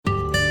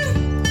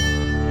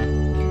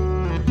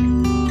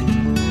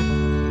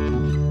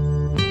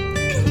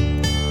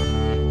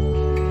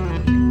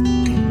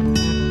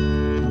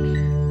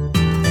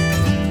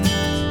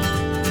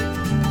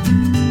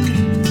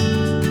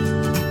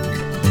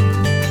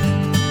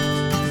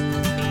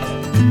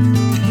Good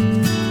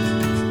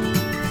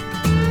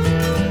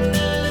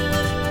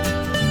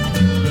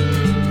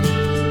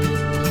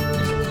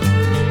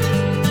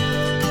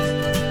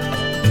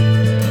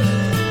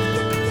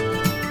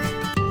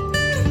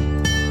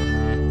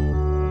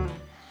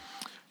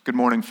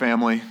morning,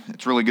 family.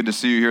 It's really good to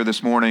see you here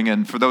this morning.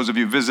 And for those of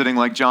you visiting,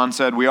 like John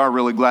said, we are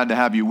really glad to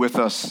have you with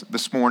us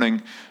this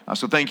morning.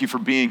 So thank you for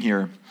being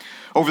here.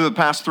 Over the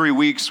past 3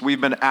 weeks, we've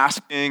been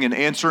asking and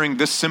answering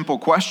this simple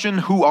question: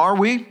 who are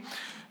we?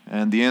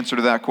 And the answer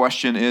to that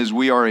question is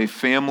we are a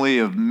family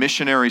of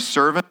missionary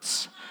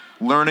servants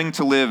learning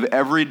to live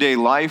everyday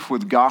life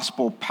with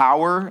gospel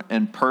power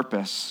and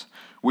purpose.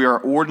 We are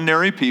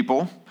ordinary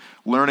people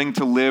learning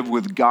to live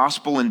with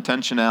gospel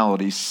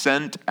intentionality,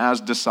 sent as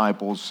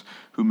disciples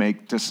who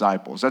make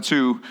disciples. That's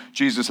who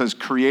Jesus has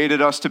created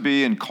us to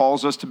be and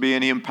calls us to be,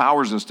 and he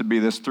empowers us to be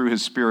this through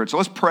his Spirit. So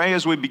let's pray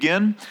as we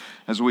begin,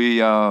 as we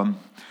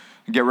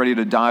get ready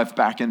to dive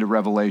back into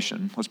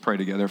Revelation. Let's pray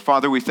together.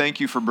 Father, we thank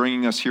you for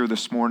bringing us here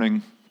this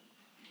morning.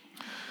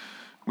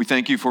 We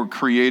thank you for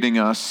creating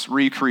us,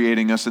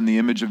 recreating us in the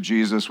image of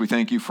Jesus. We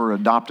thank you for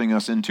adopting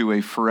us into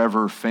a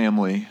forever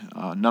family.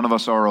 None of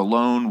us are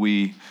alone.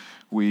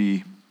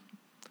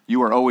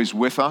 You are always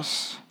with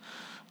us.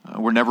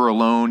 We're never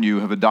alone.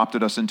 You have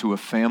adopted us into a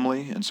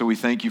family, and so we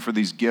thank you for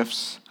these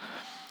gifts.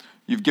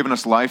 You've given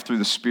us life through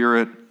the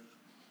Spirit.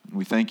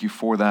 We thank you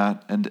for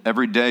that, and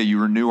every day you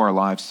renew our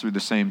lives through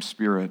the same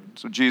Spirit.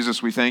 So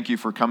Jesus, we thank you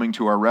for coming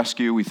to our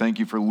rescue. We thank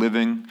you for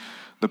living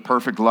the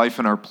perfect life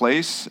in our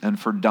place and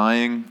for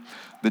dying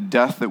the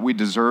death that we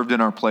deserved in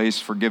our place,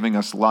 for giving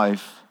us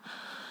life.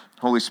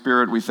 Holy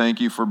Spirit, we thank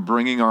you for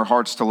bringing our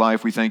hearts to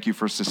life. We thank you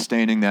for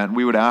sustaining that. And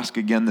we would ask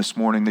again this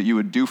morning that you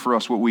would do for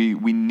us what we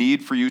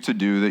need for you to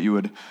do, that you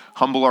would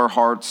humble our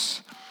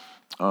hearts,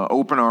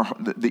 open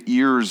the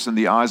ears and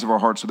the eyes of our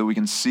hearts so that we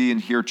can see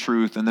and hear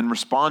truth and then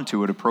respond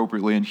to it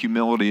appropriately in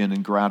humility and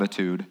in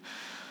gratitude.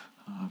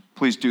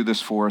 Please do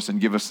this for us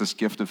and give us this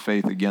gift of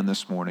faith again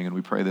this morning. And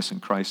we pray this in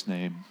Christ's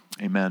name.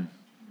 Amen.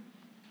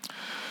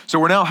 So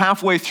we're now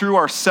halfway through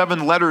our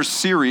 7 letters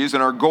series,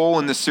 and our goal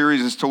in this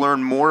series is to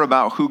learn more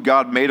about who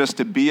God made us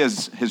to be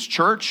as his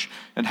church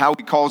and how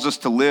he calls us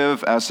to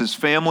live as his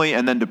family,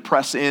 and then to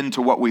press into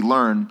what we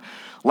learn.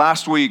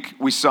 Last week,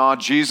 we saw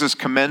Jesus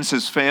commends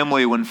his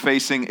family when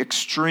facing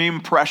extreme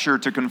pressure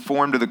to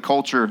conform to the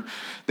culture.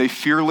 They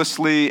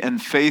fearlessly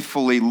and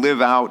faithfully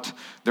live out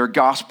their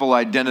gospel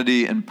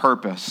identity and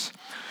purpose.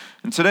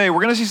 And today,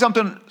 we're going to see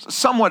something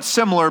somewhat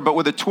similar, but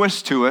with a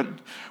twist to it.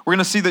 We're going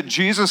to see that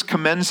Jesus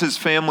commends his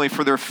family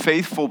for their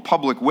faithful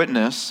public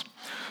witness,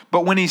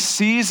 but when he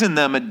sees in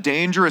them a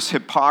dangerous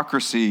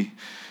hypocrisy,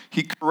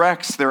 he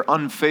corrects their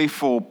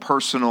unfaithful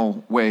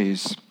personal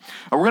ways.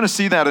 We're going to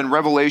see that in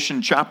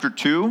Revelation chapter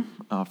 2,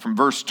 from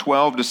verse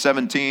 12 to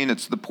 17.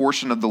 It's the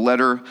portion of the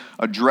letter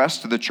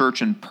addressed to the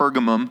church in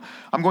Pergamum.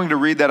 I'm going to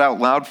read that out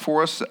loud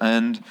for us,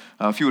 and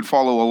if you would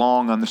follow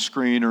along on the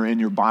screen or in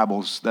your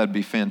Bibles, that'd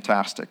be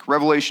fantastic.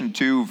 Revelation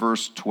 2,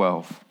 verse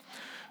 12.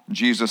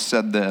 Jesus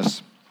said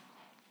this: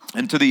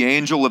 "And to the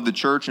angel of the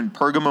church in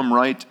Pergamum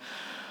write,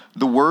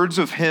 the words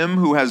of him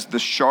who has the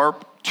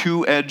sharp,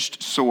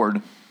 two-edged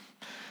sword.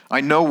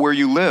 I know where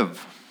you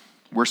live,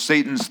 where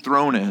Satan's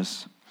throne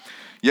is.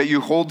 Yet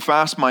you hold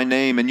fast my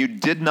name, and you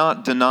did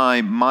not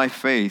deny my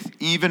faith,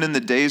 even in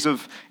the days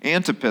of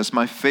Antipas,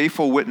 my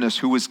faithful witness,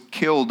 who was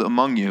killed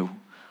among you,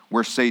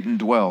 where Satan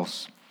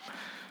dwells.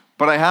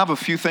 But I have a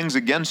few things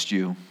against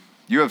you.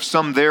 You have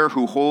some there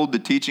who hold the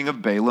teaching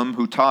of Balaam,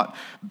 who taught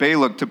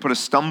Balak to put a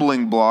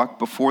stumbling block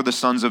before the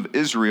sons of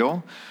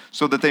Israel,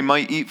 so that they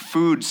might eat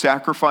food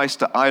sacrificed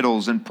to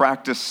idols and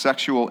practice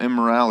sexual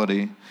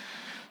immorality.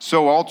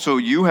 So also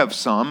you have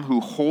some who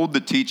hold the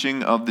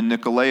teaching of the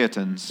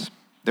Nicolaitans.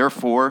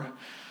 Therefore,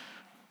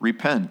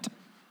 repent.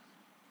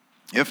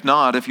 If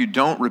not, if you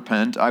don't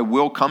repent, I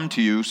will come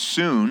to you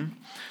soon,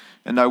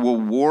 and I will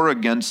war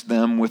against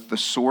them with the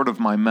sword of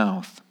my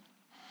mouth.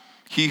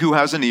 He who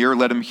has an ear,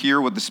 let him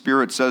hear what the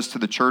Spirit says to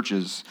the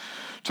churches.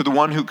 To the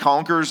one who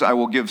conquers, I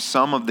will give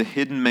some of the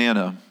hidden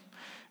manna,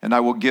 and I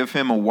will give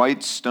him a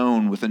white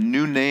stone with a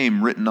new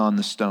name written on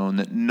the stone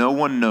that no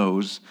one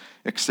knows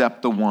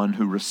except the one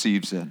who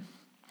receives it."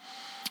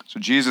 So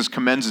Jesus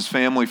commends his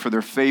family for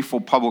their faithful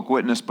public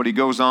witness, but he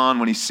goes on,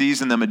 when he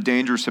sees in them a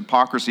dangerous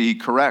hypocrisy, he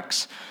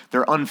corrects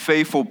their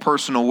unfaithful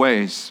personal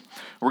ways.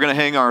 We're going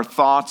to hang our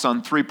thoughts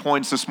on 3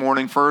 points this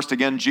morning. First,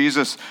 again,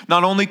 Jesus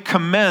not only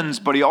commends,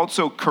 but he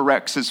also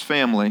corrects his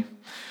family.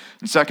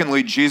 And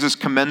secondly, Jesus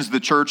commends the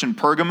church in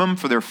Pergamum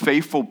for their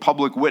faithful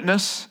public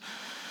witness.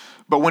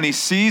 But when he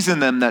sees in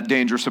them that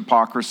dangerous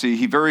hypocrisy,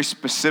 he very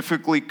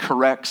specifically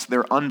corrects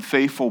their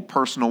unfaithful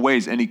personal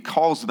ways, and he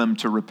calls them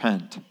to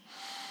repent.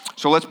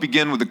 So let's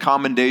begin with the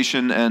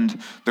commendation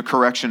and the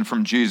correction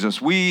from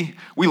Jesus. We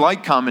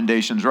like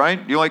commendations,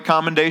 right? You like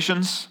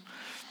commendations?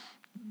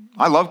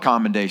 I love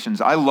commendations.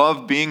 I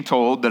love being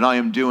told that I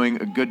am doing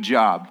a good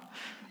job.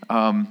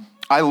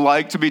 I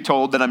like to be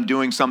told that I'm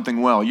doing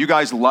something well. You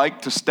guys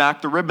like to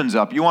stack the ribbons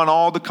up. You want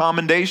all the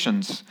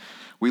commendations.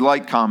 We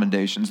like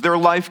commendations. They're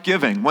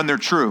life-giving when they're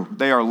true.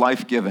 They are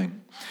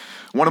life-giving.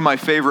 One of my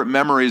favorite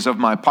memories of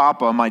my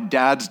papa, my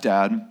dad's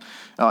dad,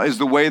 is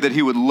the way that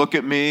he would look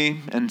at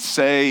me and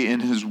say in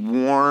his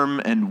warm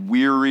and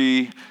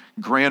weary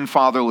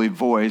grandfatherly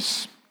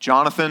voice,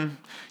 "Jonathan,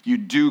 you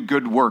do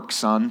good work,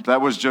 son." That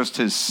was just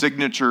his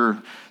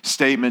signature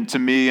statement to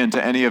me and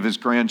to any of his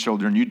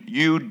grandchildren.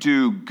 You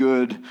do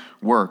good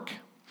work.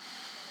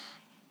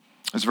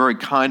 It's very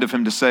kind of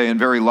him to say and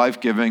very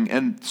life-giving.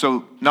 And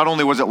so not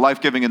only was it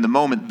life-giving in the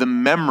moment, the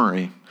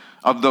memory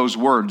of those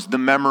words, the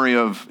memory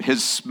of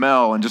his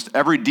smell and just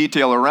every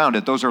detail around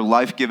it, those are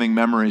life-giving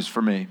memories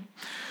for me.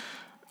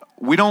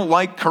 We don't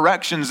like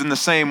corrections in the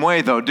same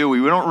way, though, do we?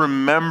 We don't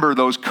remember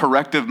those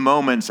corrective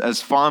moments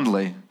as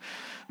fondly.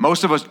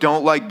 Most of us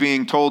don't like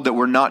being told that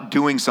we're not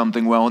doing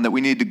something well and that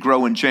we need to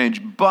grow and change.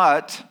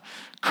 But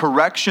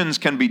corrections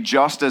can be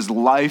just as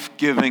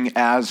life-giving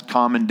as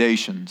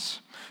commendations.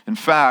 In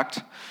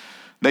fact,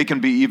 they can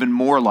be even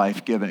more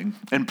life-giving.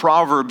 In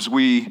Proverbs,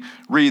 we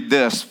read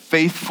this,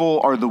 "Faithful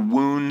are the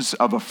wounds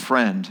of a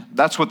friend."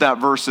 That's what that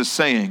verse is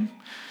saying.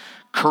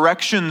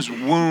 Corrections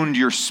wound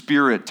your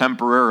spirit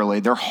temporarily.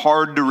 They're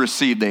hard to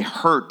receive. They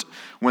hurt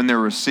when they're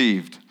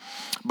received.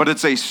 But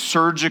it's a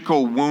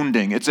surgical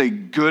wounding. It's a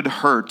good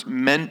hurt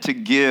meant to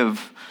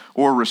give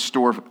or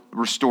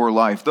restore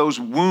life. Those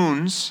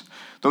wounds,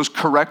 those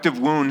corrective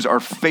wounds are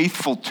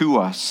faithful to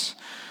us.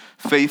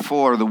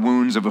 Faithful are the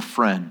wounds of a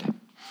friend.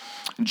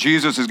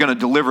 Jesus is going to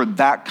deliver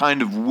that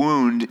kind of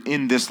wound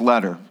in this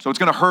letter. So it's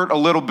going to hurt a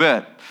little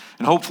bit.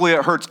 And hopefully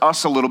it hurts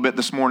us a little bit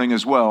this morning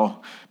as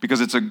well,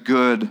 because it's a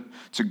good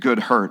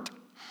hurt.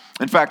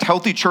 In fact,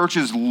 healthy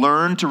churches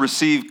learn to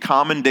receive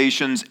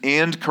commendations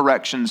and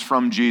corrections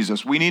from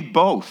Jesus. We need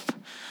both.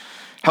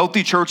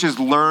 Healthy churches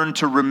learn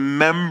to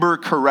remember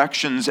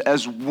corrections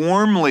as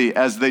warmly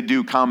as they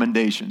do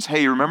commendations.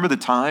 Hey, you remember the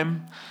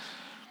time?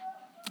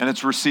 And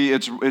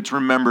it's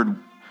remembered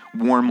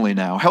warmly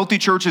now. Healthy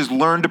churches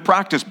learn to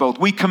practice both.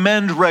 We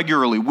commend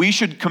regularly. We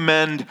should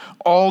commend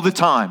all the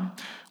time.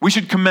 We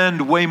should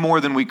commend way more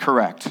than we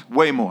correct,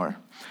 way more.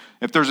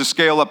 If there's a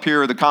scale up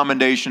here, the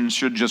commendations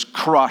should just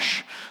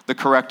crush the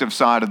corrective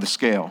side of the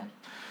scale.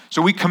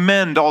 So we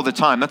commend all the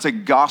time. That's a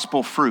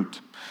gospel fruit.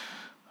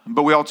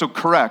 But we also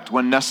correct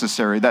when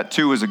necessary. That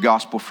too is a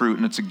gospel fruit,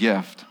 and it's a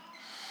gift.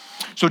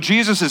 So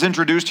Jesus is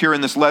introduced here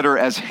in this letter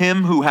as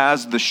him who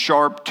has the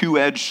sharp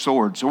two-edged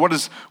sword. So what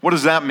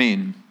does that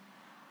mean?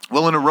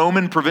 Well, in a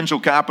Roman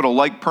provincial capital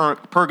like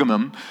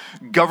Pergamum,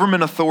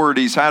 government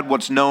authorities had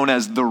what's known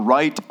as the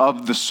right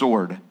of the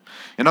sword.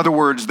 In other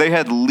words, they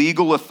had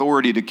legal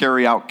authority to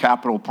carry out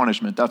capital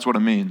punishment. That's what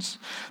it means.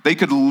 They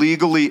could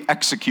legally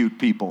execute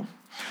people.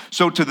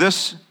 So to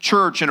this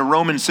church in a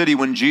Roman city,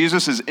 when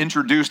Jesus is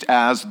introduced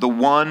as the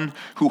one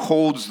who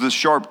holds the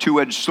sharp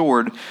two-edged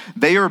sword,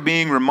 they are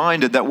being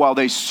reminded that while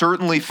they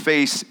certainly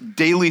face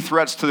daily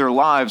threats to their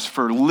lives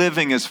for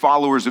living as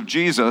followers of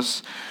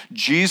Jesus,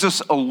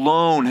 Jesus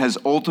alone has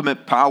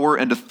ultimate power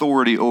and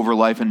authority over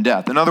life and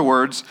death. In other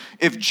words,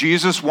 if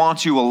Jesus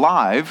wants you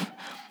alive,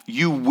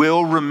 you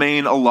will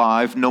remain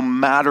alive no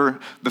matter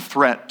the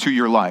threat to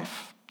your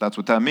life. That's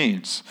what that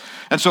means.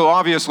 And so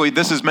obviously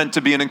this is meant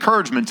to be an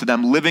encouragement to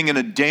them. Living in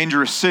a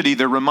dangerous city,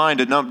 they're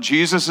reminded, no,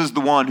 Jesus is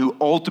the one who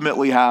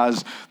ultimately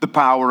has the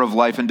power of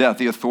life and death,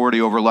 the authority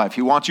over life.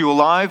 He wants you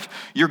alive,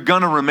 you're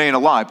going to remain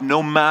alive,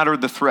 no matter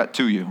the threat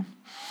to you.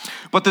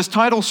 But this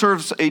title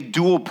serves a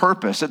dual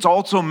purpose. It's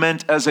also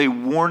meant as a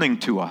warning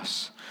to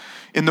us.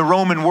 In the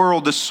Roman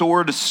world, the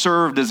sword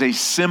served as a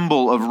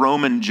symbol of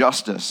Roman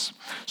justice.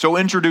 So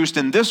introduced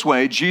in this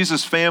way,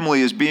 Jesus'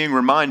 family is being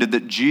reminded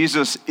that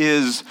Jesus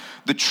is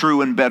the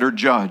true and better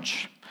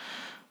judge.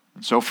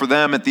 And so for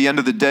them, at the end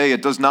of the day,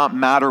 it does not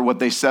matter what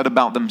they said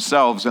about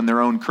themselves and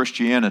their own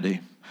Christianity.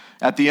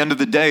 At the end of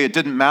the day, it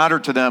didn't matter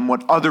to them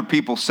what other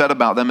people said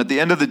about them. At the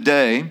end of the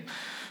day,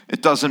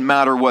 it doesn't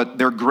matter what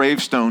their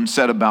gravestone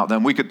said about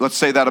them. Let's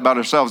say that about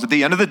ourselves. At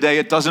the end of the day,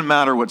 it doesn't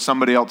matter what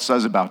somebody else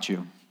says about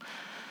you.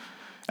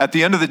 At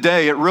the end of the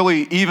day, it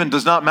really even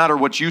does not matter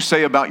what you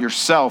say about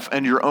yourself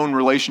and your own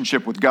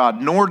relationship with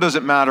God, nor does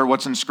it matter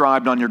what's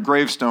inscribed on your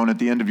gravestone at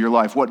the end of your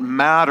life. What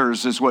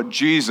matters is what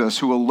Jesus,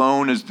 who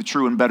alone is the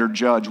true and better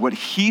judge, what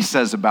he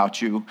says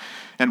about you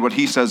and what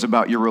he says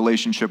about your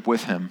relationship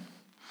with him.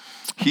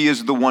 He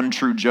is the one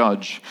true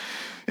judge.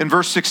 In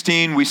verse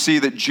 16, we see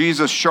that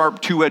Jesus'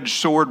 sharp two-edged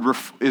sword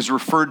is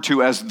referred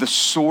to as the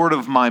sword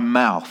of my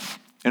mouth.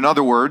 In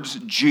other words,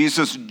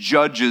 Jesus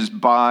judges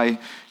by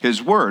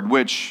his word,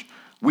 which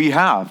we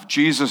have.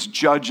 Jesus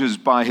judges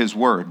by his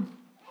word.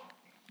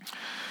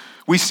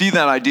 We see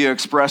that idea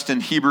expressed in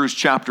Hebrews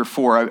chapter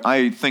 4.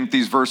 I think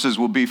these verses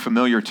will be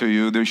familiar to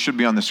you. They should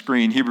be on the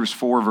screen. Hebrews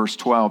 4, verse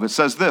 12. It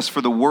says this,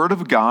 "For the word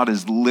of God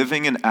is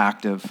living and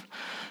active,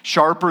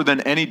 sharper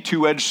than any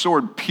two-edged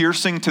sword,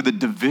 piercing to the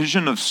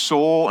division of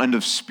soul and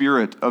of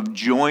spirit, of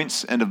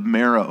joints and of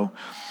marrow,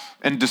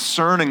 and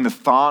discerning the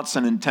thoughts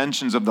and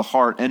intentions of the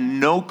heart. And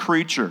no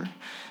creature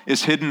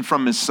is hidden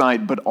from his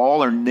sight, but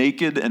all are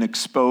naked and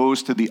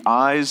exposed to the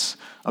eyes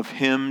of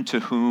him to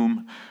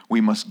whom we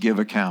must give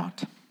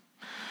account."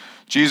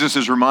 Jesus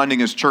is reminding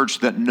his church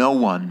that no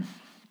one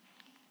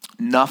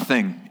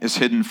Nothing is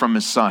hidden from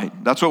his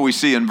sight. That's what we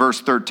see in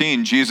verse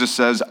 13. Jesus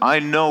says, I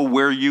know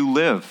where you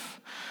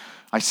live.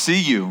 I see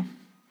you.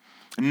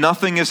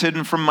 Nothing is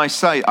hidden from my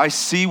sight. I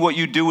see what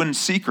you do in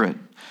secret.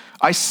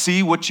 I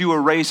see what you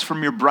erase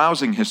from your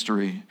browsing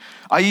history.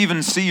 I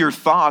even see your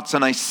thoughts,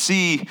 and I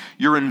see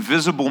your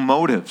invisible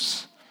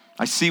motives.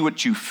 I see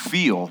what you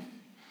feel.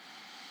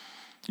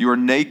 You are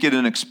naked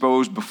and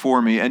exposed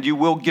before me, and you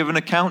will give an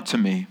account to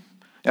me.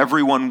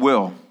 Everyone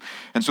will.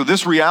 And so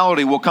this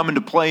reality will come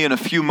into play in a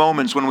few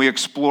moments when we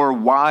explore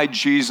why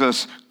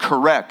Jesus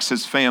corrects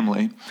his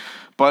family.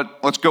 But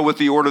let's go with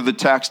the order of the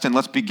text, and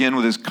let's begin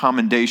with his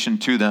commendation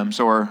to them.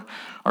 So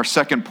our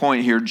second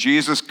point here,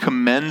 Jesus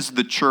commends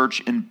the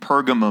church in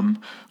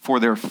Pergamum for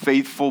their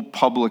faithful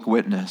public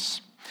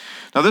witness.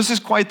 Now, this is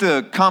quite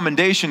the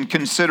commendation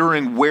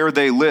considering where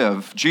they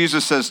live.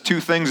 Jesus says two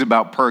things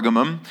about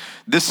Pergamum.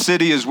 This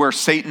city is where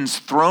Satan's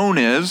throne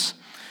is.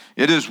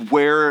 It is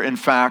where, in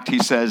fact, he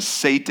says,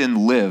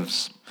 Satan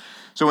lives.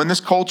 So in this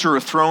culture,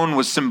 a throne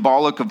was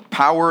symbolic of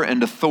power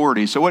and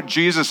authority. So what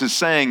Jesus is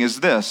saying is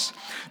this: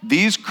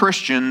 these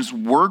Christians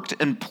worked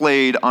and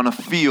played on a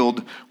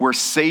field where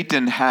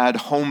Satan had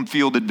home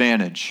field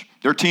advantage.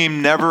 Their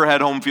team never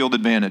had home field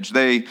advantage.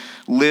 They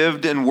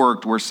lived and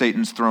worked where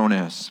Satan's throne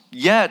is.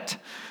 Yet,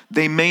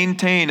 they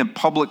maintain a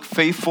public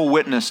faithful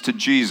witness to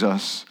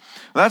Jesus.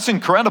 That's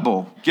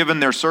incredible, given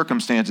their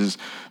circumstances.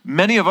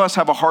 Many of us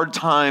have a hard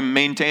time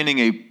maintaining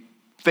a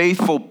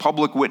faithful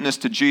public witness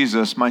to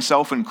Jesus,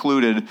 myself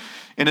included,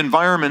 in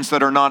environments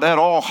that are not at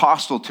all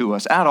hostile to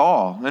us, at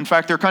all. In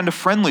fact, they're kind of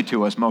friendly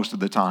to us most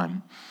of the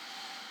time.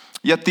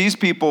 Yet these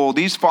people,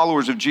 these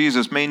followers of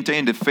Jesus,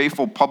 maintained a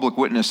faithful public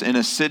witness in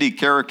a city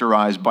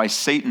characterized by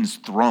Satan's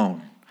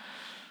throne.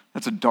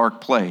 That's a dark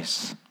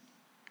place.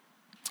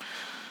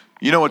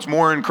 You know what's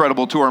more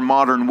incredible to our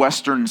modern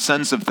Western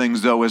sense of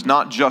things, though, is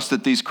not just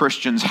that these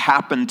Christians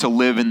happen to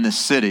live in this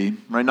city,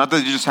 right? Not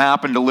that they just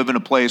happen to live in a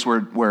place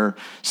where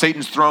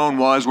Satan's throne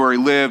was, where he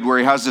lived, where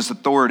he has this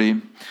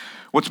authority.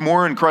 What's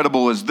more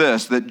incredible is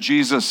this, that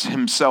Jesus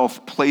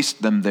himself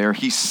placed them there.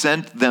 He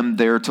sent them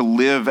there to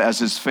live as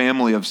his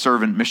family of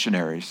servant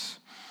missionaries.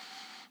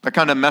 That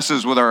kind of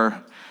messes with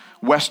our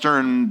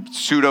Western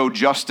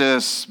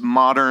pseudo-justice,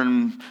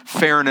 modern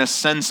fairness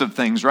sense of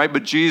things, right?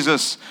 But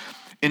Jesus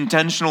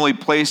intentionally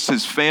placed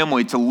his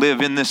family to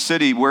live in this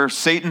city where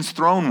Satan's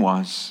throne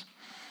was.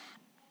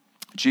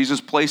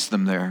 Jesus placed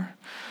them there.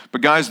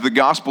 But guys, the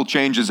gospel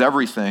changes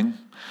everything.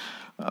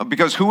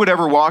 Because who would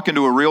ever walk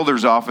into a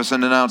realtor's office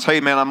and announce, hey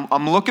man,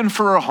 I'm looking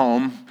for a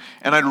home,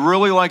 and I'd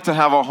really like to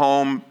have a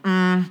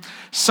home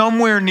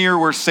somewhere near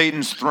where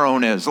Satan's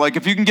throne is. Like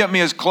if you can get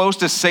me as close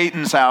to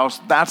Satan's house,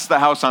 that's the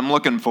house I'm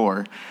looking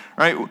for.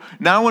 Right?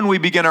 Now when we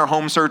begin our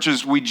home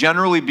searches, we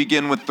generally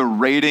begin with the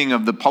rating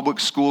of the public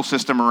school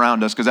system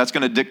around us, because that's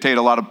going to dictate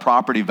a lot of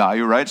property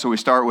value, right? So we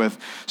start with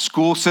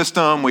school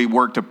system, we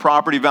work to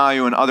property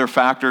value and other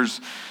factors.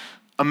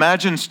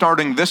 Imagine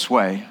starting this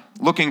way,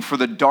 looking for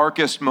the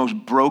darkest, most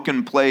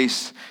broken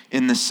place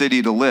in the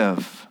city to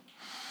live.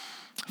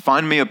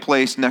 Find me a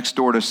place next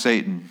door to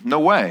Satan. No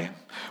way.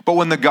 But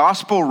when the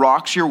gospel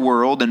rocks your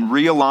world and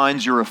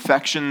realigns your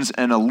affections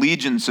and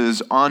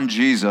allegiances on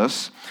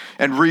Jesus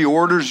and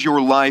reorders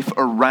your life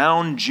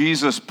around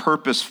Jesus'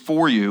 purpose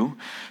for you,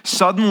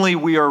 suddenly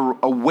we are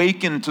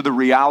awakened to the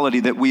reality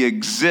that we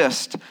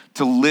exist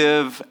to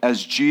live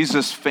as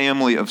Jesus'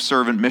 family of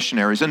servant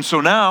missionaries. And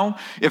so now,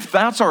 if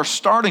that's our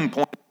starting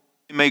point,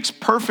 it makes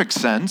perfect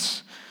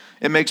sense.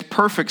 It makes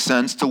perfect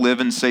sense to live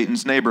in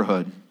Satan's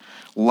neighborhood.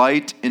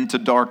 Light into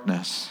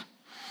darkness.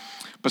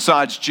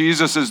 Besides,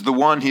 Jesus is the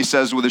one, he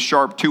says, with a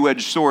sharp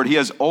two-edged sword. He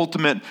has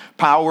ultimate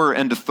power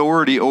and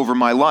authority over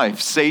my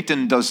life.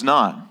 Satan does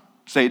not.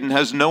 Satan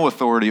has no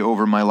authority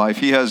over my life.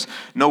 He has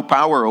no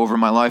power over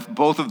my life.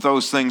 Both of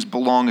those things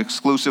belong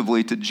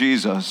exclusively to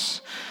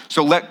Jesus.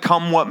 So let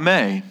come what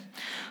may.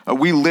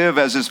 We live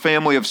as his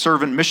family of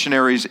servant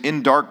missionaries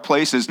in dark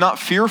places, not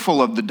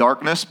fearful of the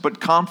darkness,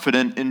 but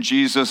confident in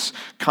Jesus'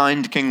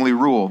 kind kingly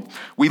rule.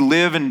 We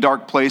live in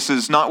dark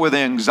places, not with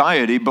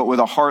anxiety, but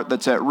with a heart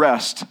that's at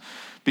rest,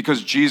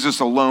 because Jesus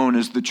alone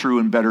is the true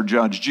and better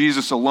judge.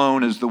 Jesus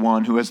alone is the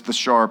one who has the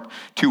sharp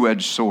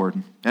two-edged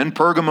sword. And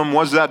Pergamum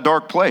was that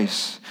dark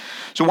place.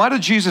 So why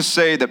did Jesus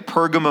say that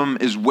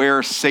Pergamum is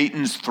where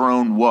Satan's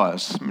throne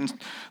was? I mean,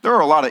 there are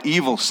a lot of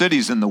evil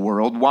cities in the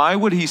world. Why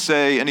would he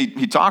say, and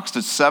he talks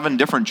to 7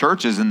 different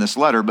churches in this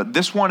letter, but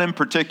this one in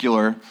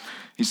particular,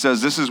 he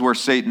says this is where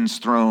Satan's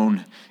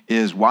throne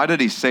is. Why did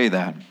he say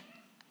that?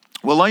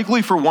 Well,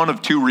 likely for one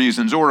of 2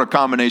 reasons, or a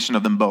combination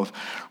of them both.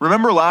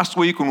 Remember last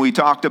week when we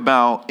talked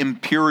about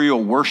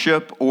imperial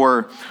worship,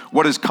 or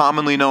what is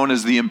commonly known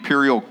as the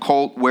imperial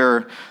cult,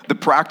 where the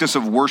practice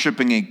of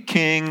worshiping a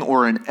king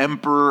or an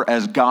emperor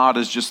as God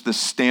is just the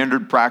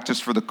standard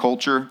practice for the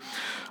culture?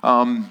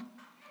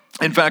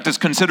 In fact, it's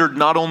considered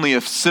not only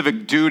a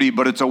civic duty,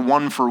 but it's a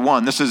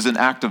one-for-one. This is an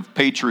act of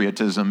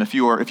patriotism. If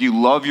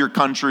you love your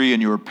country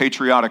and you are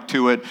patriotic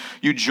to it,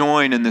 you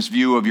join in this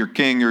view of your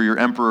king or your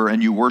emperor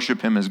and you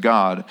worship him as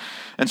God.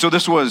 And so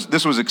this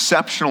was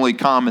exceptionally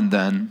common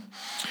then.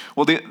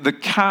 Well, the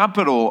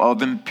capital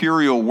of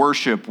imperial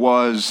worship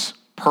was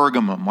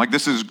Pergamum. Like,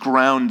 this is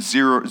ground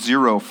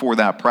zero for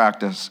that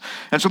practice.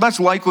 And so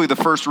that's likely the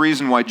first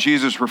reason why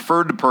Jesus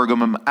referred to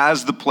Pergamum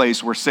as the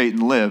place where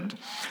Satan lived.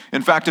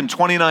 In fact, in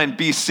 29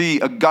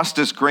 BC,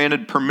 Augustus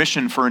granted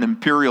permission for an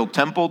imperial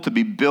temple to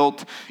be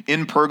built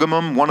in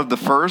Pergamum, one of the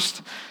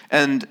first.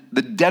 And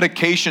the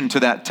dedication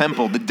to that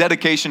temple, the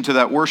dedication to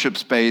that worship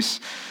space,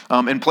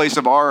 in place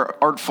of our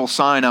artful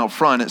sign out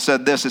front, it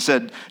said this, it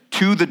said,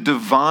 "To the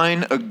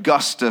divine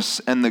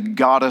Augustus and the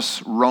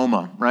goddess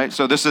Roma," right?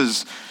 So this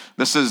is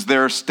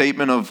their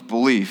statement of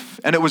belief.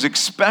 And it was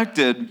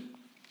expected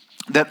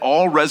that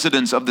all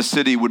residents of the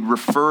city would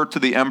refer to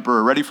the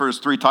emperor, ready for his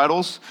three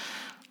titles?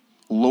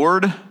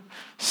 Lord,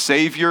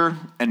 Savior,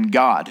 and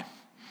God.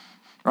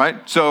 Right?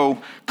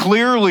 So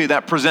clearly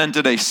that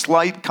presented a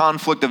slight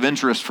conflict of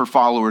interest for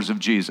followers of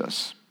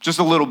Jesus. Just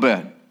a little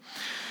bit.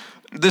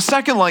 The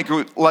second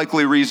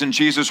likely reason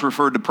Jesus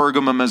referred to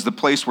Pergamum as the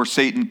place where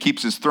Satan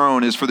keeps his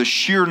throne is for the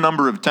sheer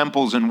number of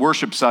temples and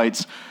worship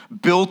sites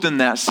built in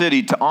that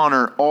city to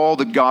honor all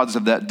the gods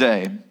of that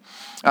day.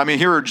 I mean,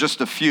 here are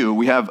just a few.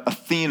 We have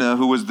Athena,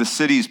 who was the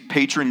city's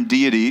patron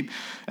deity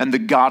and the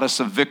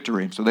goddess of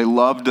victory. So they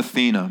loved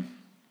Athena.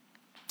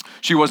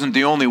 She wasn't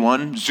the only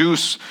one.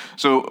 Zeus,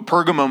 so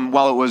Pergamum,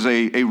 while it was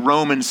a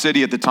Roman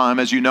city at the time,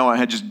 as you know, it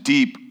had just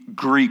deep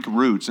Greek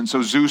roots. And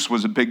so Zeus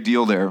was a big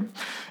deal there.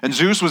 And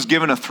Zeus was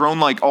given a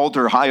throne-like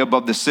altar high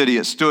above the city.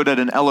 It stood at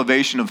an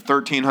elevation of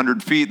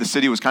 1,300 feet. The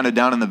city was kind of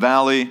down in the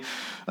valley.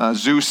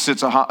 Zeus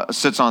sits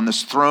on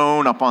this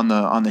throne up on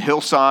the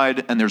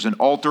hillside, and there's an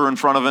altar in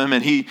front of him,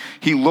 and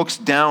he looks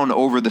down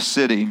over the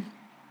city.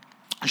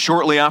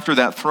 Shortly after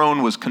that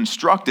throne was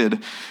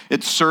constructed,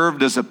 it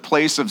served as a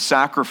place of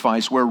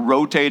sacrifice where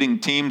rotating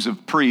teams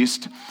of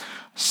priests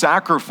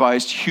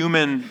sacrificed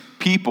human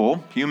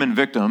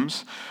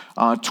victims,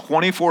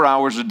 24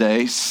 hours a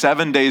day,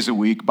 7 days a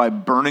week by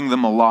burning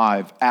them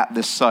alive at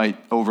this site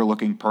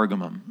overlooking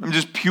Pergamum. I mean,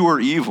 just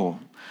pure evil.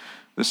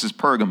 This is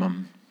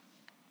Pergamum.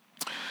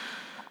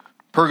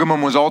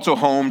 Pergamum was also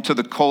home to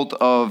the cult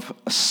of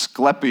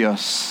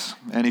Asclepius.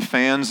 Any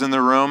fans in the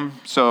room?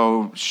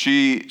 So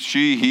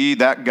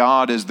that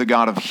god is the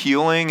god of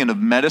healing and of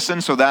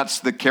medicine. So that's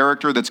the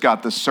character that's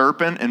got the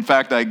serpent. In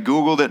fact, I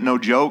Googled it, no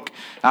joke,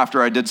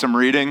 after I did some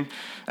reading.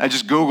 I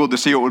just Googled to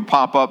see what would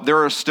pop up.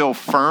 There are still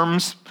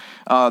firms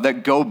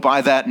that go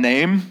by that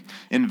name,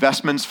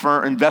 investment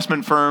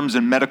firms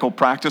and medical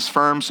practice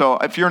firms. So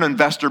if you're an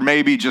investor,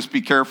 maybe just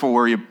be careful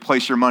where you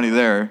place your money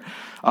there.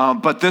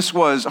 But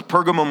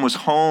Pergamum was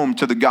home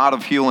to the god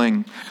of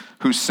healing,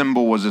 whose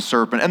symbol was a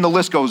serpent. And the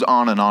list goes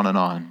on and on and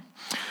on.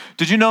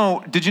 Did you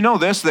know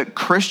this, that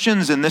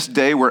Christians in this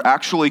day were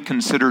actually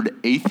considered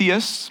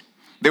atheists?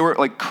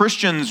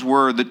 Christians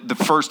were the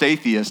first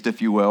atheist,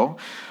 if you will,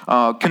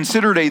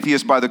 considered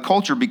atheists by the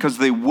culture because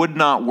they would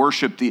not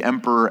worship the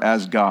emperor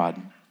as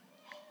God.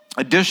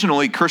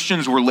 Additionally,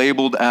 Christians were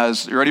labeled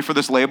as, you ready for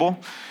this label?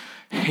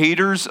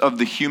 Haters of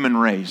the human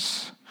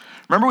race.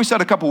 Remember we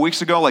said a couple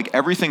weeks ago,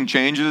 everything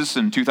changes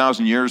in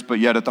 2,000 years, but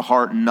yet at the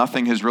heart,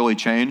 nothing has really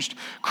changed.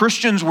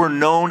 Christians were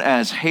known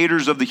as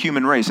haters of the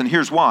human race, and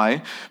here's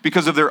why.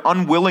 Because of their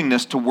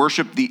unwillingness to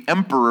worship the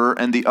emperor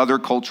and the other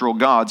cultural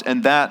gods,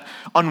 and that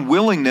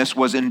unwillingness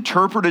was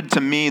interpreted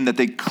to mean that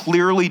they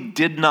clearly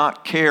did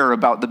not care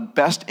about the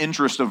best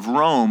interest of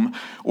Rome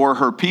or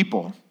her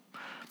people.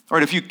 All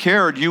right, if you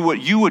cared, you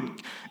would.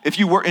 If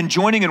you were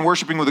joining and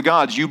worshiping with the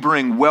gods, you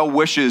bring well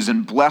wishes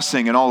and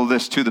blessing and all of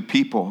this to the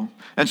people.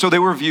 And so they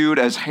were viewed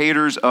as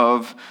haters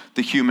of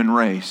the human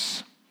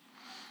race.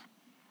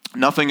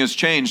 Nothing has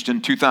changed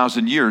in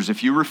 2,000 years.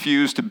 If you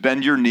refuse to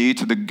bend your knee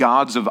to the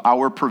gods of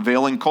our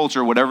prevailing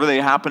culture, whatever they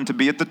happen to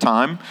be at the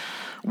time,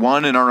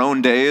 one in our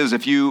own day is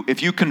if you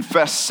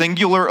confess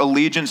singular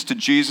allegiance to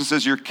Jesus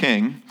as your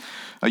king,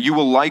 you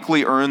will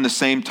likely earn the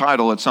same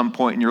title at some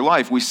point in your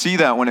life. We see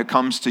that when it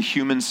comes to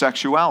human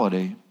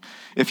sexuality.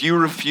 If you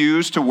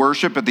refuse to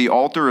worship at the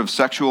altar of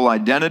sexual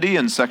identity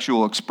and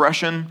sexual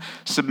expression,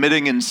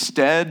 submitting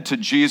instead to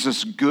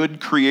Jesus' good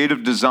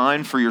creative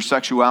design for your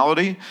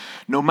sexuality,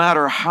 no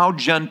matter how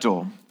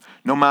gentle,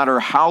 no matter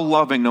how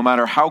loving, no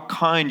matter how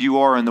kind you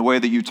are in the way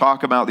that you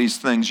talk about these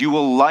things, you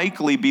will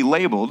likely be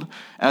labeled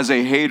as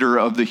a hater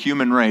of the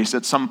human race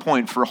at some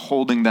point for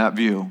holding that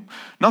view.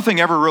 Nothing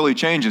ever really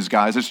changes,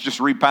 guys. It's just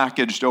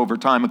repackaged over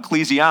time.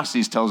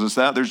 Ecclesiastes tells us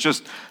that. There's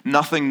just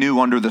nothing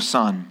new under the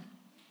sun.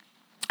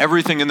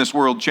 Everything in this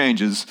world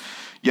changes,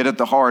 yet at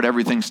the heart,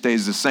 everything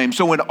stays the same.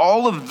 So in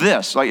all of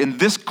this, in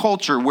this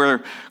culture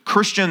where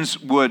Christians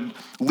would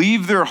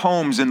leave their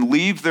homes and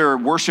leave their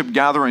worship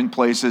gathering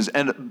places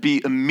and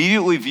be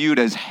immediately viewed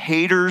as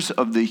haters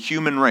of the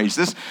human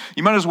race.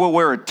 You might as well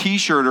wear a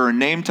t-shirt or a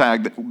name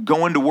tag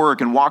going to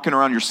work and walking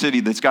around your city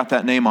that's got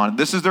that name on it.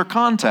 This is their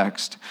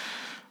context.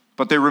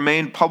 But they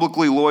remained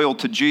publicly loyal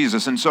to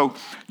Jesus. And so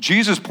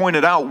Jesus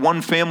pointed out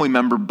one family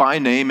member by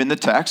name in the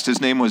text. His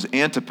name was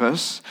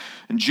Antipas.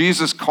 And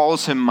Jesus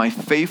calls him my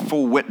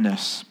faithful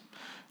witness.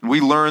 And we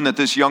learn that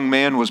this young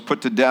man was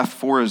put to death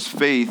for his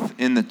faith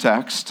in the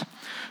text.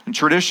 And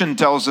tradition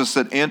tells us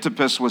that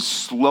Antipas was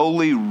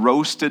slowly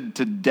roasted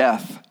to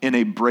death in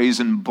a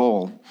brazen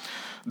bull.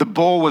 The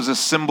bull was a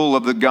symbol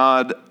of the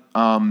god,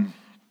 I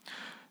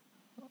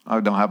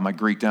don't have my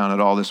Greek down at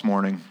all this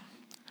morning.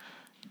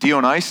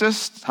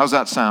 Dionysus? How's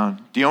that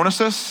sound?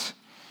 Dionysus?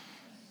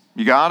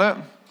 You got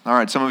it? All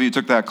right, some of you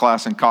took that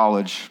class in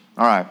college.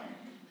 All right.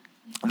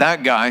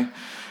 That guy,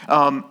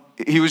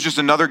 he was just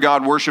another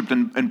god worshipped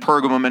in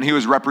Pergamum, and he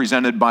was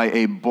represented by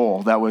a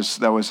bull. That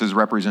was his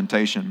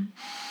representation.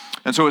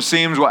 And so it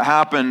seems what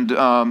happened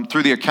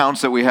through the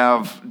accounts that we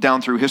have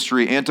down through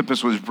history,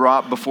 Antipas was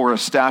brought before a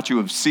statue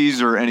of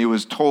Caesar, and he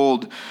was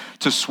told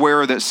to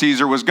swear that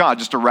Caesar was God,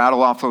 just to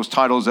rattle off those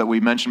titles that we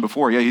mentioned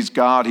before. Yeah, he's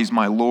God, he's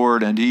my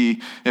Lord, and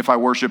he, if I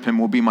worship him,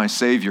 will be my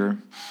Savior.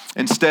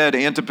 Instead,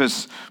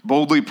 Antipas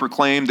boldly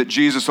proclaimed that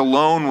Jesus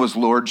alone was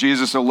Lord,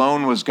 Jesus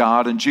alone was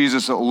God, and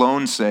Jesus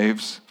alone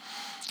saves.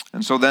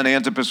 And so then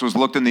Antipas was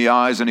looked in the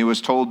eyes, and he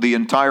was told, "The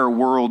entire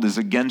world is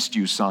against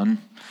you, son."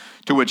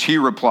 To which he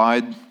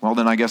replied, "Well,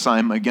 then I guess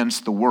I'm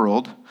against the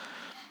world."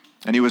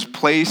 And he was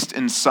placed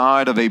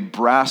inside of a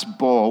brass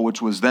bowl,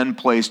 which was then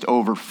placed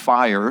over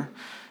fire,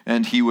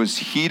 and he was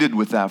heated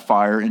with that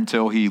fire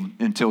until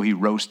he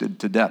roasted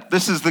to death.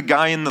 This is the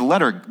guy in the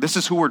letter. This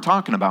is who we're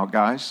talking about,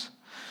 guys.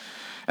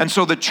 And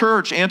so the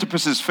church,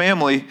 Antipas's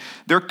family,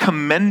 they're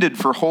commended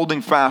for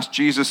holding fast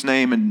Jesus'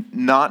 name and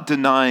not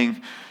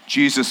denying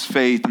Jesus'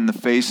 faith in the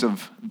face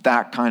of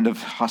that kind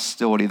of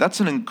hostility. That's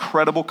an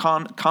incredible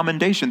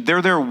commendation.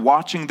 They're there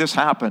watching this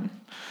happen.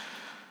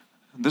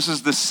 This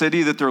is the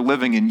city that they're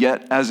living in,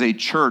 yet as a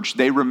church,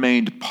 they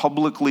remained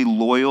publicly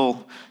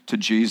loyal to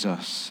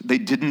Jesus. They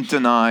didn't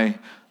deny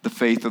the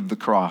faith of the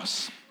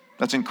cross.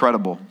 That's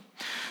incredible.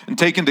 And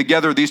taken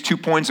together, these 2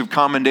 points of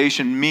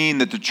commendation mean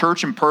that the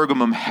church in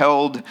Pergamum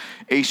held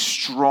a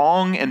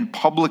strong and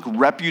public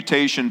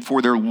reputation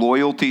for their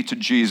loyalty to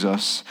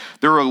Jesus,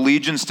 their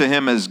allegiance to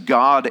him as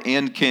God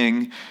and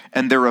King,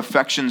 and their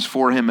affections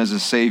for him as a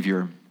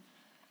Savior.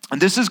 And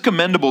this is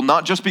commendable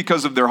not just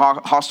because of their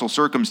hostile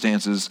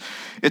circumstances.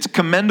 It's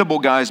commendable,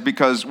 guys,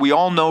 because we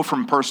all know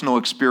from personal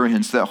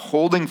experience that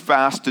holding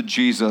fast to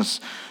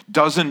Jesus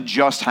doesn't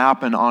just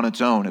happen on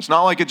its own. It's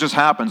not like it just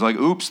happens, like,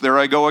 oops, there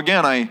I go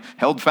again. I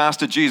held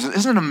fast to Jesus.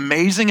 Isn't it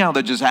amazing how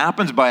that just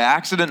happens by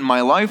accident in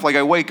my life? Like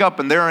I wake up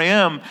and there I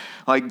am,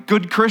 like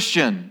good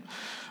Christian.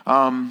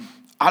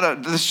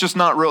 This is just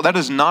not real. That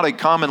is not a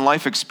common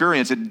life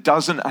experience. It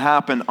doesn't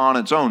happen on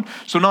its own.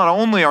 So not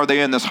only are they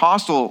in this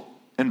hostile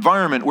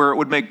environment where it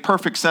would make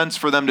perfect sense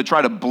for them to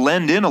try to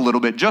blend in a little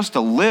bit just to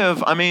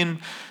live. I mean,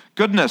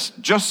 goodness,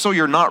 just so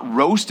you're not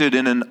roasted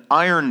in an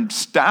iron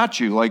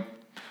statue, like,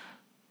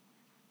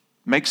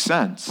 makes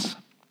sense.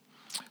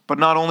 But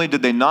not only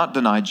did they not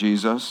deny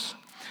Jesus,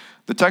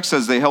 the text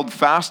says they held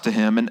fast to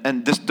him,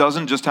 and this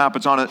doesn't just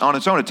happen on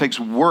its own. It takes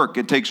work.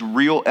 It takes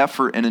real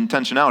effort and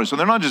intentionality. So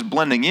they're not just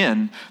blending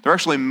in. They're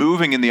actually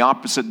moving in the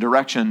opposite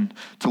direction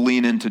to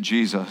lean into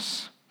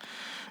Jesus.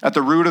 At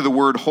the root of the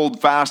word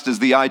hold fast is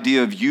the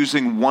idea of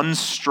using one's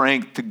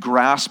strength to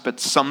grasp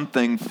at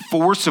something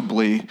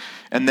forcibly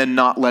and then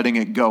not letting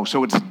it go.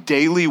 So it's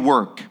daily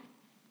work.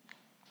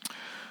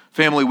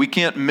 Family, we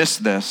can't miss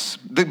this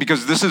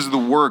because this is the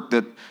work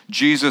that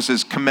Jesus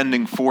is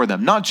commending for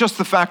them. Not just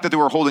the fact that they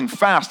were holding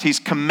fast, he's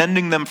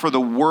commending them for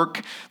the work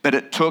that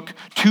it took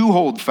to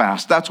hold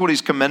fast. That's what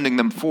he's commending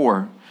them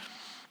for.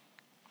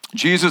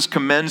 Jesus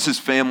commends his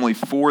family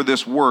for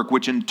this work,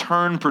 which in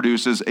turn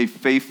produces a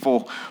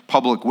faithful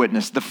public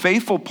witness. The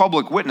faithful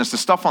public witness, the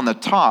stuff on the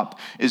top,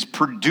 is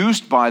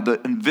produced by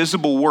the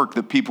invisible work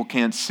that people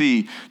can't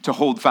see to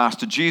hold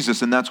fast to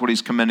Jesus, and that's what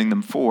he's commending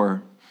them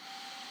for.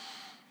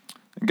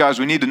 And guys,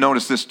 we need to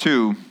notice this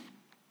too.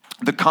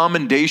 The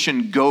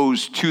commendation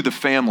goes to the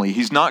family.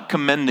 He's not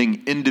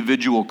commending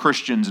individual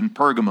Christians in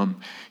Pergamum.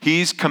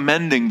 He's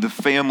commending the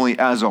family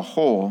as a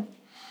whole.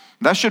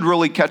 That should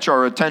really catch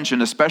our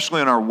attention,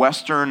 especially in our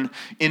Western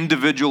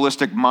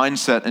individualistic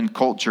mindset and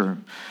culture.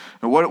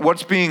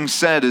 What's being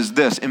said is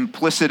this,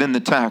 implicit in the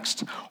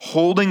text.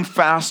 Holding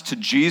fast to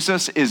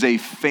Jesus is a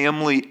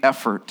family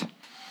effort.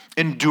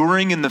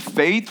 Enduring in the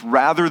faith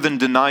rather than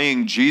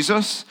denying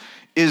Jesus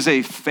is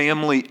a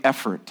family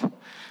effort.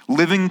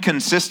 Living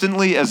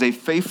consistently as a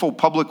faithful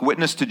public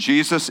witness to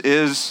Jesus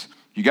is,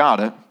 you got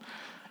it,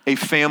 a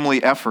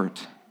family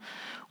effort.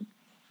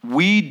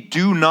 We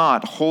do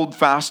not hold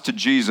fast to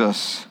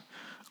Jesus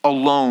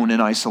alone in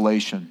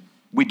isolation.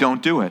 We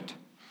don't do it.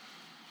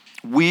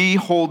 We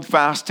hold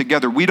fast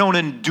together. We don't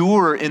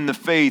endure in the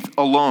faith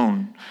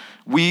alone.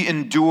 We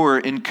endure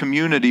in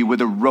community with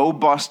a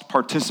robust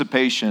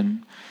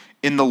participation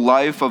in the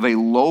life of a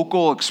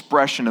local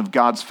expression of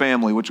God's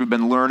family, which we've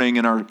been learning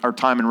in our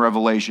time in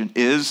Revelation,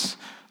 is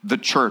the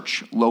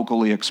church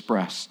locally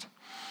expressed.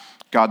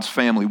 God's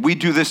family. We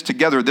do this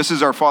together. This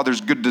is our Father's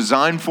good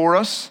design for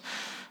us.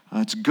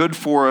 It's good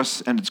for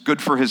us, and it's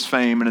good for his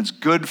fame, and it's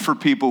good for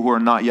people who are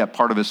not yet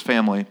part of his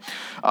family.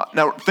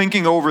 Now,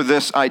 thinking over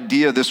this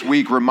idea this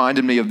week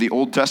reminded me of the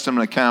Old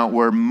Testament account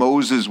where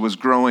Moses was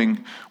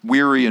growing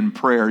weary in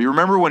prayer. You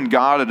remember when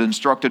God had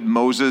instructed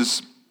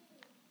Moses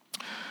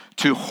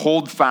to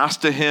hold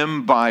fast to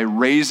him by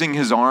raising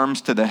his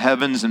arms to the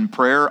heavens in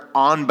prayer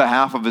on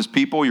behalf of his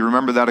people. You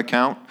remember that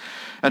account?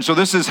 And so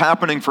this is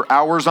happening for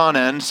hours on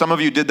end. Some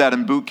of you did that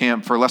in boot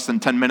camp for less than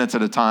 10 minutes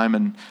at a time,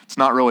 and it's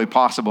not really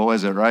possible,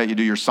 is it, right? You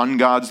do your sun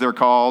gods, they're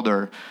called,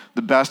 or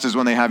the best is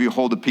when they have you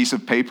hold a piece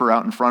of paper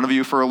out in front of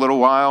you for a little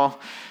while,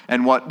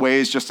 and what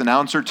weighs just an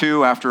ounce or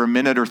two after a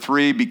minute or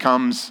three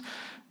becomes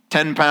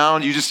 10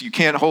 pounds. You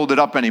can't hold it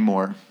up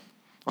anymore.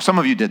 Well, some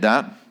of you did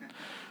that.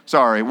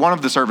 Sorry, one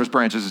of the service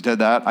branches did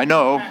that. I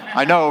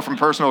know from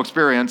personal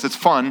experience. It's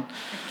fun.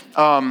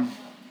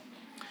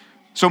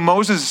 So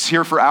Moses is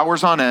here for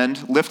hours on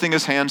end, lifting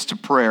his hands to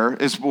prayer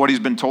is what he's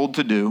been told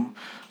to do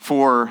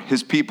for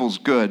his people's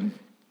good.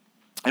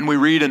 And we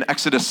read in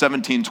Exodus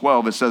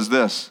 17:12, it says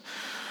this,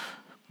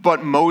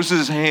 "But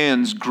Moses'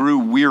 hands grew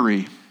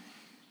weary."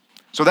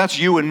 So that's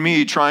you and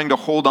me trying to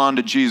hold on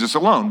to Jesus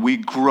alone. We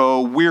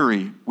grow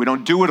weary. We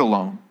don't do it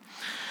alone.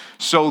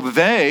 So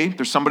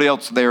there's somebody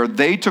else there,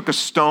 they took a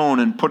stone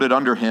and put it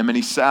under him and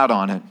he sat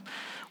on it.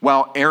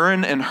 While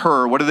Aaron and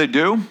Hur, what did they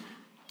do?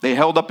 They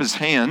held up his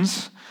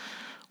hands,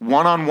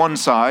 one on one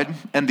side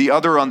and the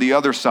other on the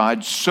other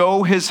side,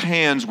 so his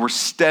hands were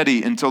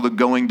steady until the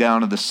going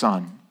down of the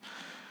sun.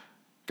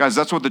 Guys,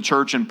 that's what the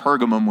church in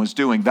Pergamum was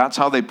doing. That's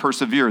how they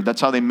persevered. That's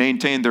how they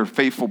maintained their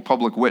faithful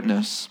public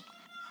witness.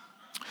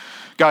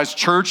 Guys,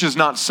 church is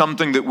not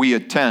something that we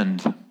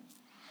attend.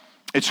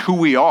 It's who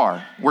we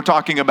are. We're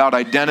talking about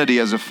identity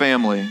as a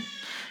family.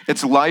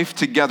 It's life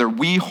together.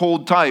 We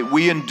hold tight.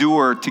 We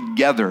endure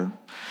together.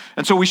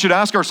 And so we should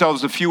ask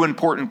ourselves a few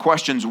important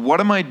questions. What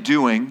am I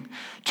doing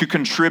to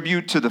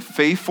contribute to the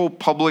faithful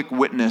public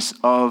witness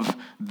of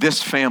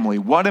this family?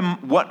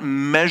 What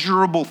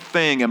measurable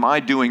thing am I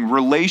doing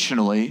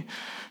relationally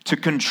to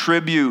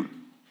contribute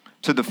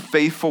to the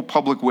faithful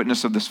public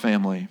witness of this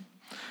family?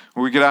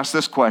 Or we could ask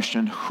this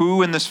question: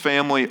 who in this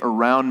family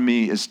around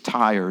me is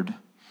tired?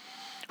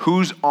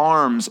 Whose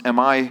arms am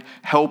I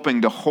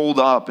helping to hold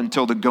up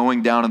until the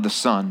going down of the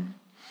sun?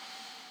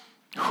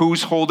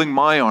 Who's holding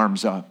my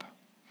arms up?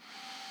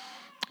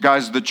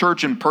 Guys, the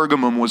church in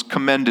Pergamum was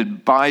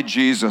commended by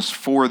Jesus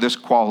for this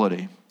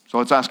quality. So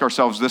let's ask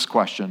ourselves this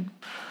question.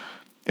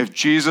 If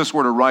Jesus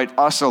were to write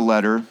us a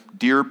letter,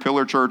 "Dear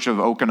Pillar Church of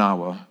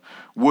Okinawa,"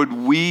 would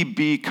we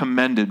be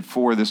commended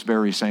for this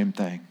very same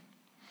thing?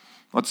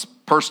 Let's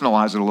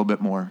personalize it a little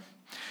bit more.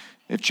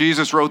 If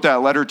Jesus wrote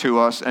that letter to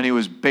us and he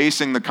was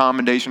basing the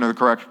commendation or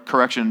the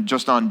correction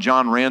just on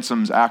John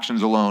Ransom's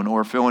actions alone,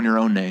 or fill in your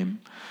own name,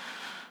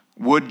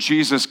 would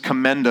Jesus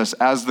commend us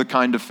as the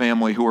kind of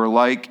family who are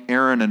like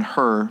Aaron and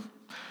Hur,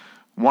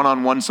 one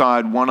on one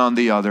side, one on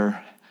the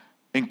other,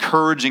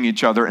 encouraging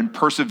each other and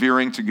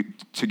persevering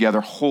together,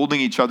 holding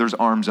each other's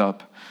arms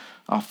up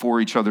for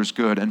each other's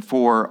good and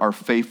for our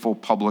faithful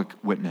public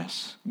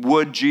witness?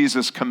 Would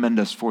Jesus commend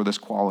us for this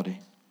quality?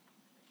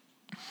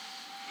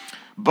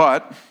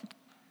 But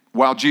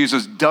while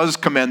Jesus does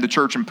commend the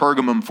church in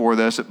Pergamum for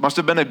this, it must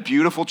have been a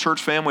beautiful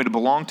church family to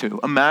belong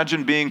to.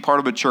 Imagine being part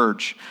of a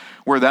church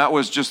where that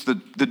was just the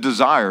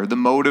desire, the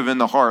motive in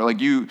the heart. Like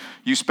you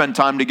spend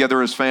time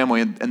together as family,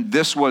 and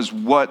this was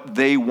what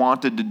they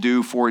wanted to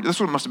do for you.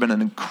 This must have been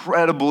an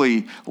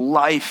incredibly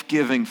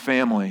life-giving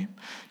family.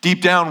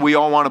 Deep down, we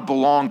all want to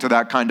belong to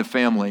that kind of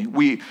family.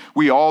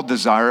 We all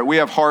desire it. We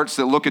have hearts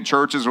that look at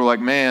churches, we're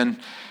like, man,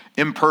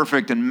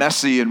 imperfect and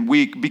messy and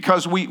weak,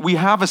 because we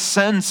have a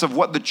sense of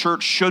what the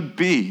church should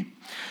be.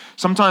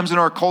 Sometimes in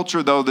our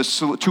culture, though,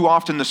 too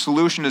often the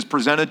solution is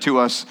presented to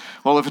us,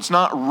 well, if it's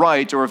not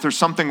right or if there's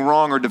something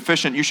wrong or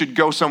deficient, you should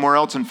go somewhere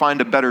else and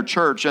find a better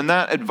church. And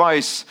that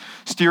advice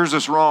steers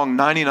us wrong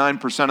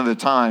 99% of the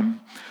time.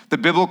 The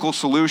biblical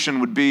solution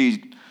would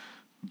be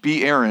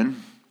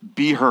Aaron,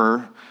 be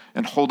Hur,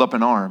 and hold up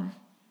an arm.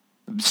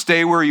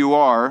 Stay where you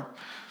are,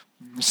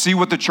 see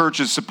what the church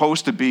is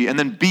supposed to be, and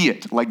then be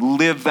it. Like,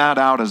 live that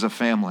out as a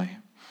family.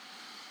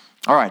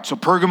 All right, so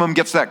Pergamum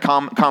gets that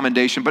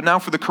commendation, but now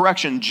for the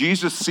correction,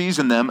 Jesus sees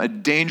in them a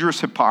dangerous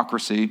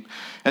hypocrisy,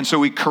 and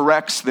so he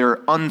corrects their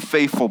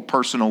unfaithful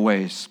personal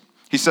ways.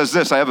 He says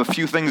this: I have a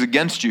few things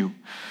against you.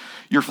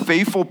 Your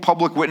faithful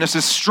public witness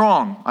is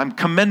strong. I'm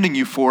commending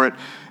you for it.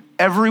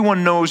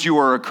 Everyone knows you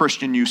are a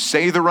Christian. You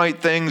say the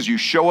right things. You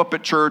show up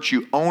at church.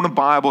 You own a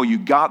Bible. You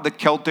got the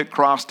Celtic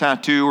cross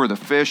tattoo or the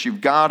fish.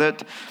 You've got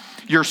it.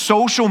 Your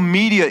social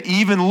media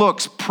even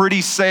looks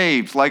pretty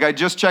saved. Like, I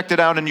just checked it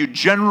out, and you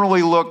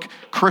generally look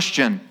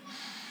Christian.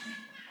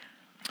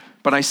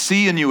 But I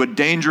see in you a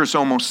dangerous,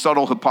 almost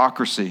subtle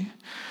hypocrisy.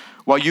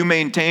 While you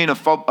maintain a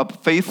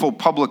faithful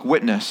public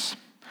witness,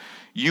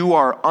 you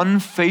are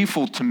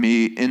unfaithful to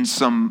me in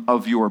some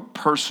of your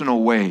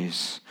personal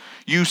ways.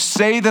 You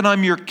say that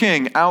I'm your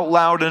king out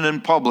loud and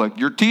in public.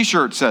 Your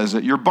t-shirt says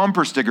it. Your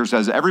bumper sticker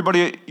says it.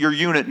 Everybody at your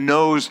unit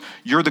knows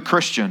you're the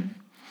Christian.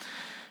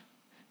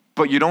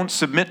 But you don't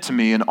submit to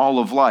me in all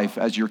of life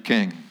as your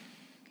king.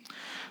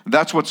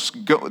 That's what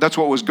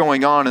was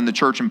going on in the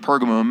church in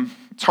Pergamum.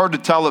 It's hard to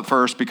tell at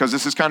first because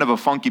this is kind of a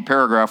funky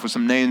paragraph with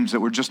some names that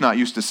we're just not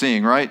used to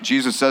seeing, right?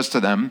 Jesus says to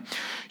them,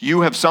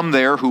 you have some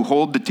there who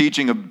hold the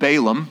teaching of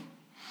Balaam,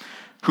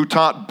 who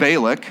taught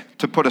Balak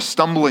to put a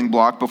stumbling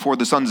block before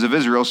the sons of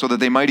Israel so that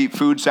they might eat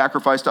food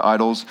sacrificed to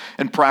idols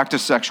and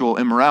practice sexual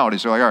immorality.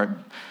 So like, all right,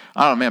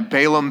 I don't know,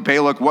 man,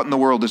 Balak, what in the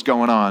world is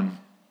going on?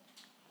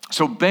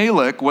 So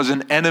Balak was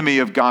an enemy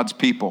of God's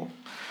people.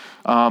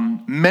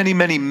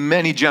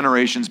 Many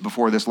generations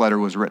before this letter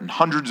was written,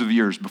 hundreds of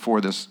years before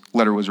this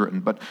letter was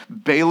written. But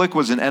Balak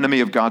was an enemy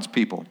of God's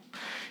people.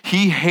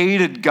 He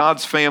hated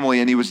God's family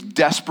and he was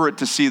desperate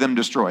to see them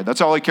destroyed. That's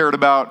all he cared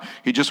about.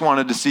 He just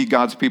wanted to see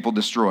God's people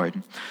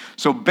destroyed.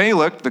 So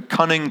Balak, the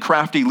cunning,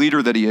 crafty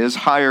leader that he is,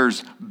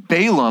 hires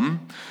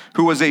Balaam,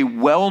 who was a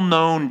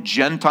well-known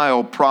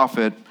Gentile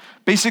prophet,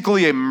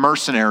 basically a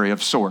mercenary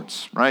of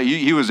sorts, right?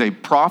 He was a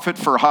prophet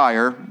for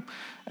hire,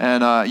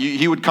 and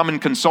he would come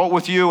and consult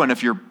with you, and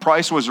if your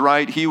price was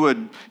right, he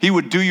would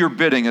do your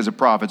bidding as a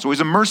prophet. So he's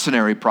a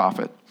mercenary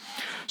prophet.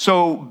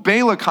 So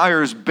Balak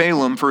hires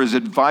Balaam for his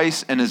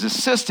advice and his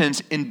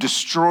assistance in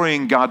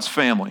destroying God's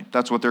family.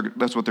 That's what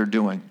they're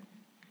doing.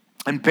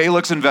 And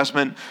Balak's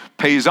investment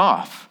pays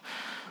off.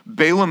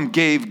 Balaam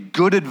gave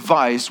good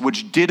advice,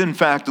 which did in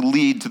fact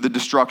lead to the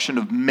destruction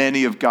of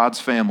many of God's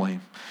family.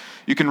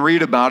 You can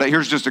read about it.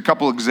 Here's just a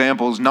couple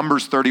examples.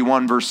 Numbers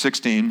 31, verse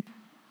 16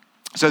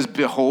 says,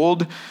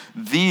 "Behold,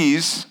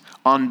 these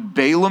on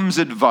Balaam's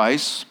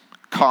advice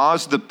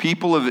caused the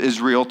people of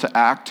Israel to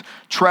act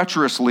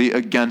treacherously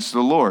against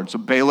the Lord." So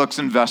Balak's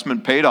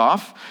investment paid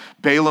off.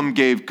 Balaam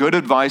gave good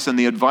advice, and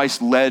the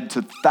advice led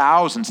to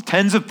thousands,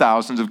 tens of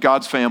thousands of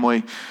God's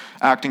family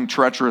acting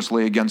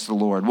treacherously against the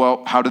Lord.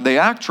 Well, how did they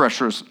act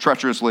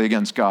treacherously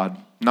against God?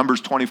 Numbers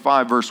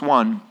 25, verse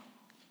 1.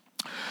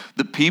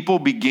 "The people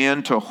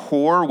began to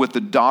whore with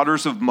the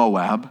daughters of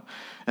Moab,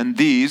 and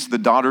these, the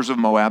daughters of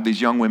Moab, these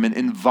young women,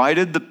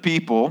 invited the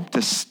people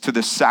to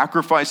the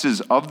sacrifices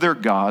of their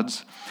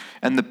gods,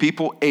 and the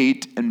people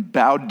ate and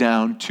bowed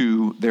down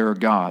to their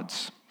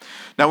gods."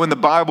 Now in the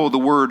Bible, the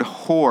word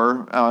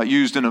whore,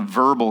 used in a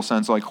verbal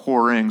sense like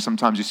whoring,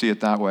 sometimes you see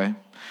it that way,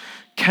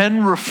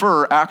 can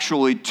refer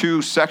actually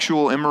to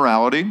sexual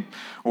immorality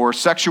or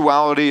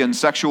sexuality and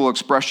sexual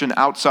expression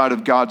outside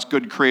of God's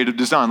good creative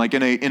design, like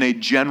in a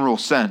general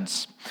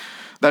sense.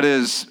 That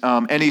is,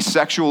 any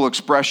sexual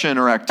expression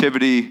or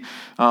activity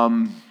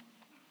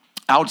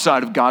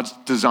outside of God's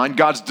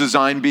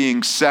design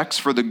being sex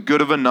for the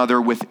good of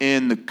another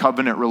within the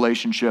covenant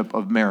relationship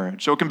of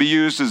marriage. So it can be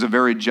used as a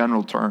very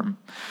general term.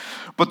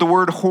 But the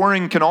word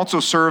whoring can also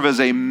serve as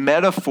a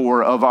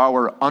metaphor of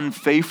our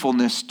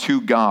unfaithfulness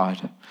to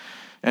God.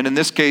 And in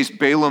this case,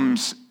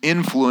 Balaam's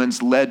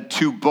influence led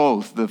to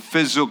both the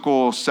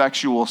physical,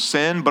 sexual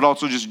sin, but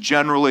also just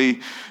generally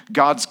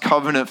God's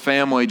covenant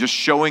family just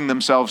showing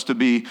themselves to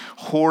be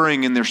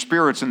whoring in their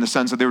spirits in the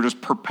sense that they were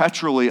just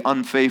perpetually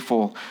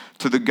unfaithful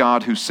to the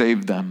God who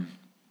saved them.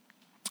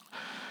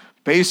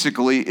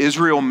 Basically,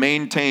 Israel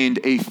maintained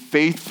a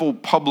faithful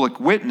public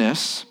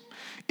witness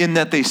in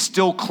that they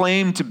still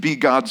claimed to be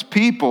God's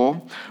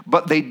people,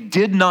 but they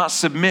did not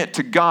submit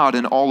to God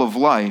in all of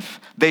life.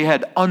 They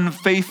had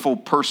unfaithful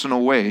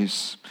personal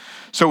ways.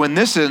 So in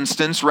this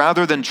instance,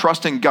 rather than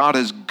trusting God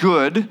as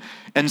good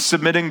and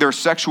submitting their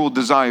sexual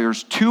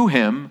desires to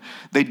him,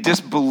 they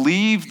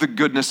disbelieved the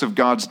goodness of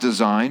God's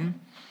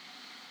design,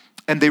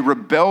 and they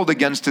rebelled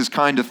against his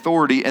kind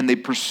authority, and they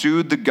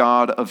pursued the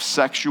God of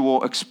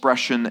sexual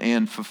expression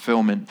and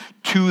fulfillment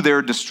to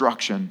their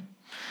destruction.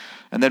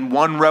 And then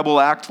one rebel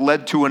act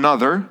led to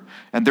another,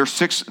 and their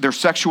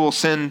sexual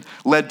sin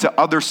led to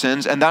other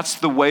sins, and that's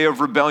the way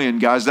of rebellion,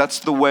 guys. That's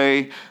the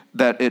way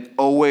that it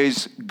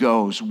always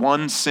goes.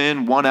 One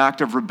sin, one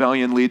act of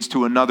rebellion leads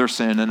to another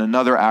sin and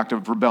another act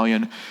of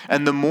rebellion.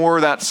 And the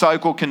more that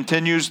cycle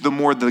continues, the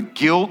more the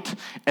guilt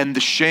and the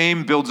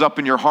shame builds up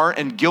in your heart.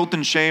 And guilt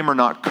and shame are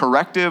not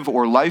corrective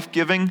or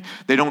life-giving.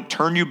 They don't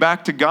turn you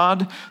back to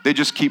God. They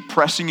just keep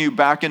pressing you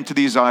back into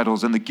these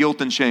idols. And the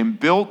guilt and shame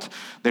built,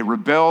 they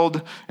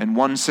rebelled, and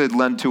one sin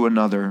led to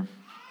another.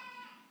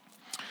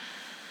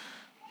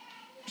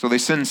 So they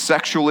sinned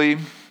sexually,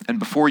 and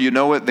before you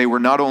know it, they were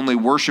not only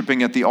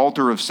worshiping at the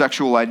altar of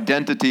sexual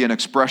identity and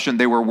expression,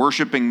 they were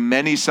worshiping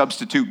many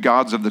substitute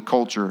gods of the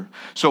culture.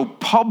 So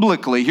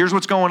publicly, here's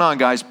what's going on,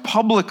 guys.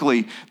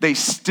 Publicly, they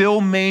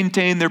still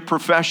maintain their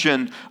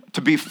profession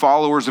to be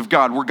followers of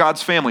God. We're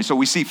God's family, so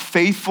we see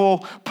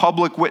faithful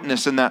public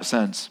witness in that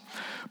sense.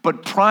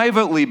 But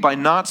privately, by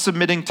not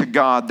submitting to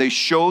God, they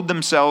showed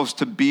themselves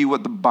to be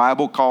what the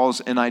Bible calls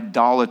an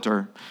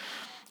idolater,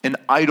 an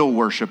idol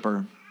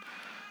worshiper.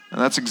 And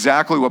that's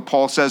exactly what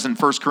Paul says in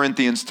 1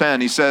 Corinthians 10.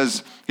 He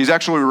says, he's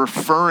actually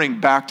referring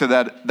back to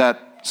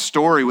that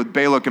story with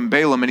Balak and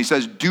Balaam, and he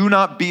says, "Do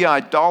not be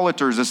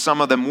idolaters as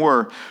some of them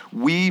were.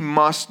 We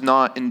must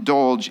not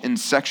indulge in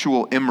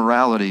sexual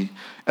immorality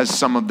as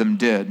some of them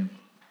did."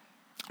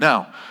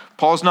 Now,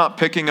 Paul's not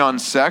picking on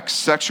sex.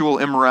 Sexual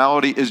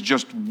immorality is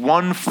just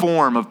one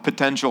form of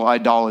potential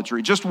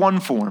idolatry, just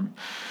one form.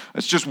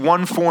 It's just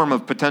one form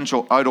of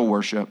potential idol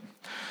worship.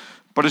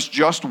 But it's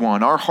just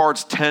one. Our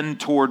hearts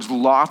tend towards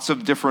lots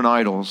of different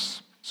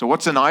idols. So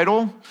what's an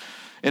idol?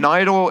 An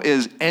idol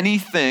is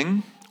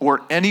anything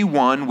or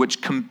anyone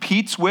which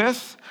competes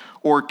with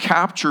or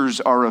captures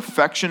our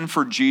affection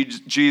for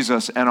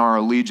Jesus and our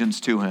allegiance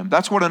to him.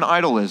 That's what an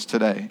idol is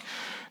today.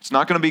 It's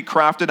not going to be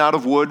crafted out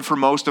of wood for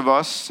most of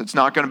us. It's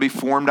not going to be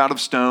formed out of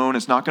stone.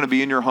 It's not going to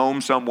be in your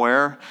home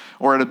somewhere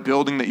or at a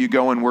building that you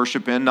go and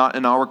worship in, not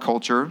in our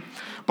culture.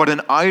 But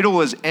an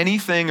idol is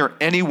anything or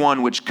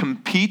anyone which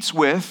competes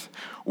with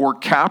or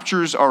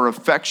captures our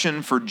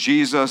affection for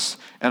Jesus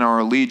and our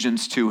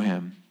allegiance to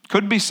him.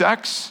 Could be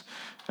sex,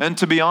 and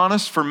to be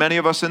honest, for many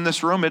of us in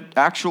this room, it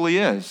actually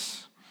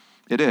is.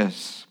 It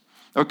is.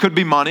 It could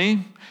be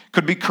money,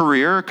 could be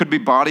career, it could be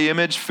body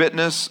image,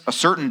 fitness, a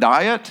certain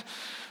diet,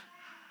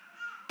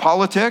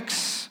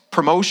 politics,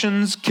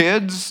 promotions,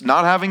 kids,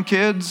 not having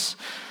kids,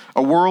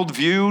 a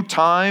worldview,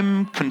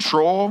 time,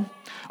 control,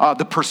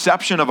 the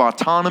perception of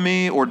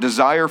autonomy or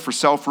desire for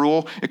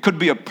self-rule. It could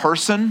be a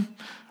person.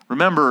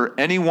 Remember,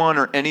 anyone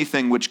or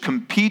anything which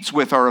competes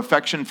with our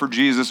affection for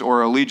Jesus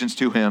or allegiance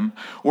to him,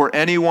 or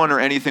anyone or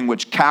anything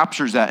which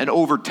captures that and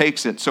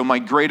overtakes it. So my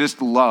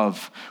greatest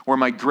love, or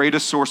my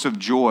greatest source of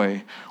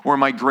joy, or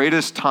my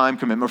greatest time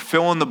commitment, or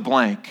fill in the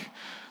blank,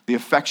 the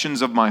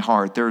affections of my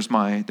heart, there's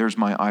my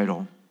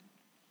idol.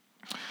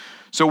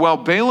 So while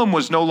Balaam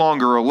was no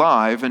longer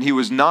alive and he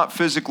was not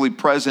physically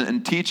present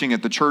and teaching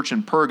at the church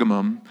in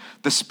Pergamum,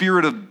 the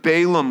spirit of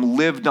Balaam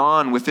lived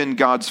on within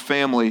God's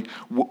family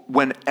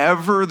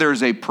whenever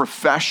there's a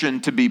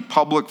profession to be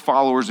public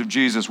followers of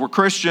Jesus. We're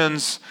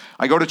Christians.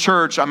 I go to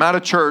church. I'm at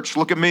a church.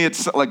 Look at me.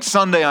 It's like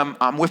Sunday.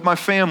 I'm with my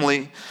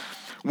family.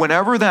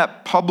 Whenever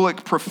that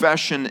public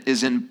profession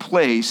is in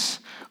place,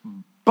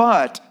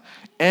 but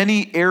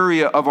any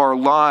area of our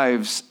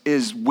lives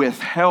is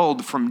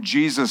withheld from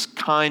Jesus'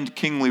 kind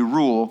kingly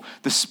rule,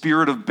 the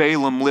spirit of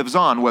Balaam lives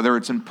on, whether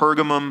it's in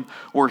Pergamum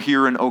or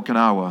here in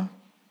Okinawa.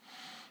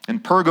 In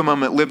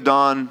Pergamum, it lived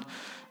on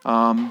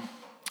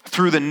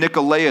through the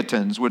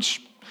Nicolaitans,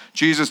 which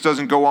Jesus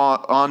doesn't go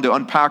on to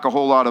unpack a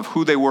whole lot of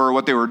who they were or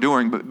what they were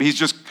doing, but he's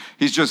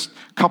just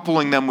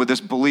coupling them with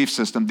this belief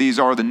system. These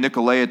are the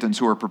Nicolaitans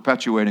who are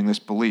perpetuating this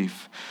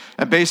belief.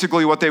 And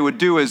basically what they would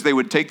do is they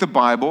would take the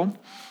Bible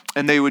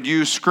and they would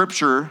use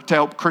Scripture to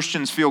help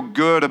Christians feel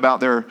good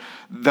about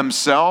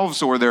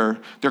themselves or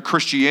their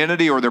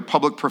Christianity or their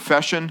public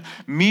profession.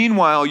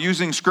 Meanwhile,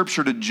 using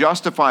Scripture to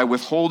justify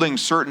withholding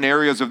certain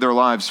areas of their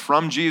lives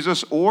from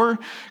Jesus, or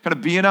kind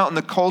of being out in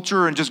the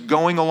culture and just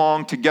going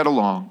along to get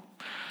along.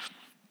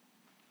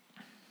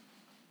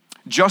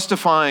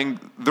 Justifying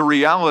the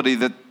reality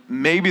that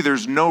maybe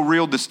there's no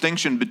real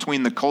distinction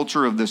between the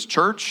culture of this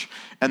church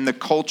and the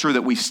culture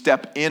that we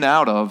step in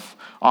out of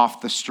off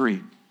the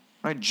street.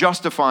 Right?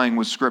 Justifying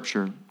with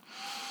Scripture.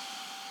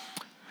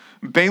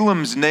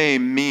 Balaam's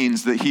name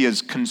means that he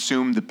has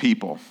consumed the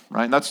people,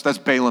 right? That's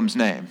Balaam's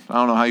name. I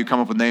don't know how you come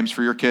up with names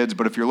for your kids,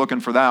 but if you're looking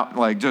for that,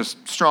 like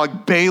just strong,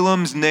 like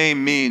Balaam's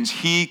name means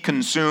he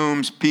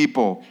consumes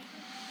people.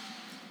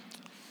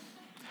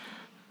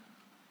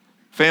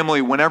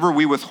 Family, whenever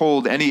we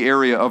withhold any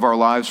area of our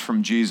lives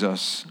from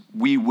Jesus,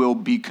 we will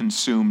be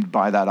consumed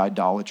by that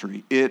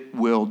idolatry. It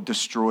will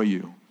destroy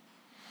you.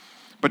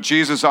 But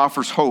Jesus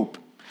offers hope.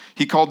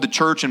 He called the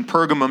church in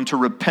Pergamum to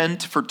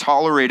repent for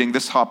tolerating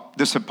this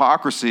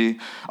hypocrisy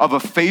of a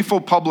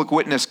faithful public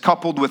witness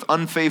coupled with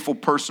unfaithful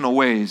personal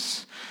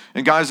ways.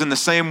 And guys, in the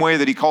same way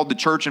that he called the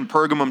church in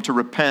Pergamum to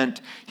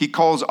repent, he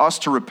calls us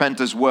to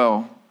repent as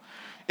well.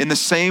 In the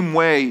same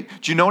way,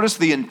 do you notice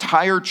the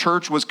entire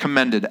church was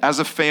commended as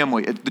a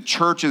family? The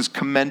church is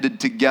commended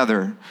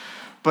together.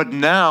 But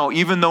now,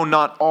 even though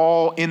not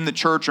all in the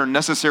church are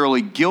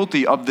necessarily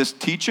guilty of this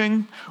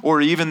teaching or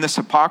even this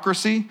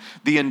hypocrisy,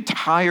 the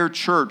entire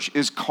church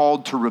is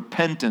called to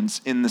repentance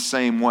in the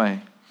same way.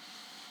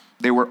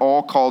 They were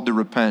all called to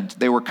repent.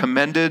 They were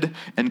commended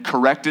and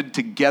corrected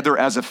together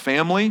as a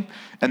family,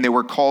 and they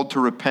were called to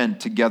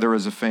repent together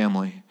as a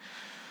family.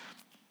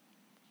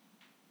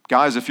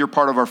 Guys, if you're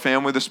part of our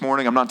family this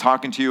morning, I'm not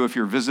talking to you if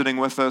you're visiting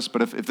with us,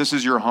 but if this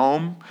is your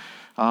home,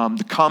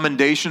 the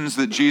commendations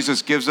that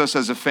Jesus gives us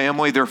as a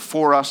family, they're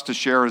for us to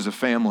share as a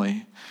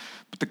family.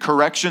 But the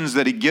corrections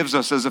that he gives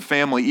us as a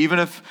family, even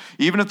if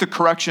the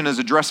correction is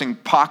addressing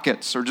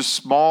pockets or just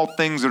small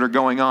things that are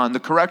going on, the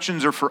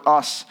corrections are for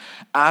us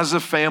as a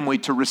family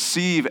to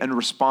receive and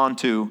respond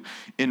to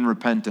in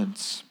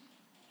repentance.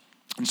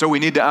 And so we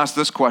need to ask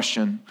this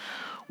question: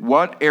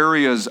 what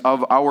areas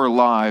of our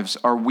lives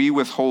are we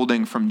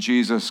withholding from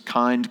Jesus'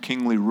 kind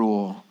kingly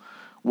rule,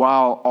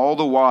 while all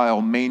the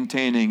while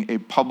maintaining a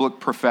public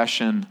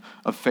profession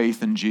of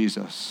faith in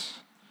Jesus?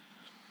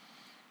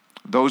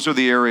 Those are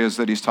the areas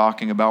that he's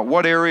talking about.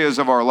 What areas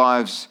of our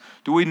lives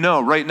do we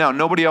know right now?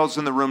 Nobody else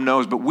in the room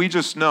knows, but we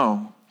just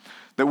know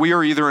that we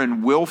are either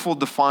in willful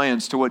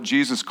defiance to what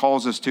Jesus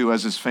calls us to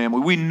as his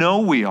family. We know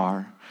we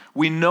are.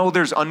 We know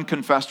there's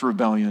unconfessed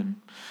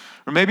rebellion.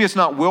 Or maybe it's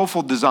not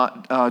willful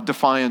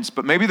defiance,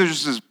 but maybe there's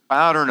just this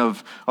pattern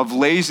of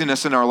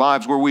laziness in our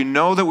lives where we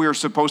know that we are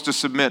supposed to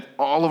submit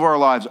all of our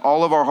lives,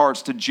 all of our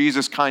hearts to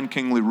Jesus' kind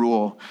kingly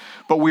rule,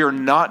 but we are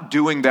not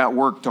doing that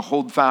work to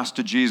hold fast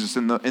to Jesus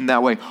in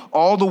that way,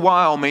 all the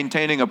while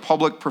maintaining a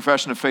public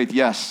profession of faith.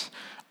 Yes,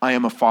 I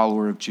am a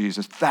follower of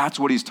Jesus. That's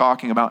what he's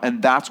talking about,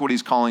 and that's what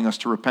he's calling us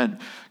to repent.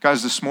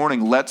 Guys, this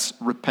morning, let's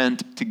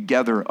repent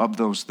together of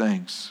those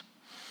things.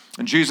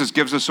 And Jesus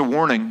gives us a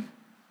warning.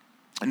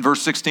 In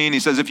verse 16, he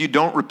says, if you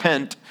don't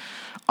repent,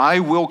 I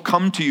will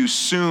come to you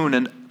soon.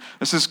 And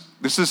this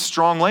is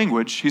strong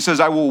language. He says,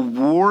 I will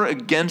war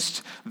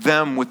against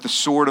them with the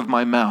sword of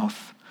my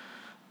mouth.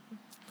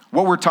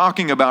 What we're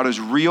talking about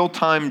is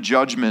real-time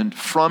judgment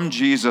from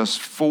Jesus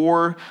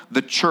for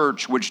the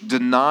church, which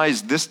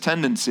denies this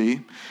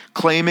tendency,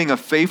 claiming a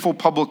faithful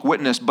public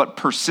witness, but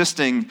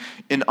persisting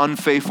in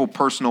unfaithful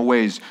personal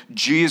ways.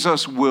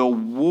 Jesus will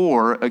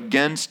war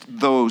against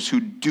those who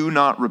do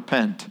not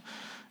repent.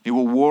 He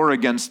will war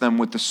against them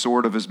with the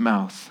sword of his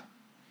mouth.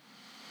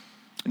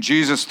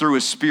 Jesus, through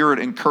his Spirit,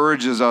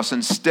 encourages us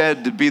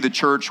instead to be the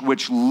church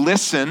which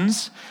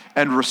listens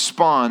and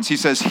responds. He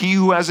says, he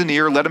who has an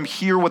ear, let him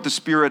hear what the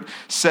Spirit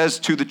says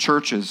to the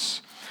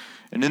churches.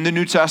 And in the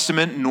New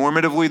Testament,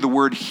 normatively, the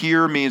word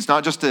hear means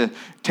not just to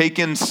take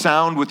in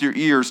sound with your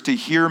ears. To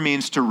hear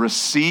means to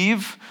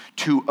receive,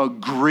 to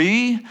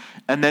agree,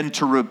 and then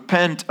to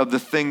repent of the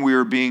thing we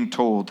are being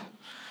told.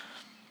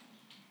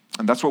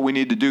 And that's what we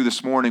need to do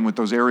this morning with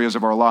those areas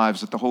of our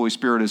lives that the Holy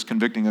Spirit is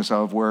convicting us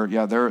of, where,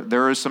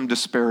 there is some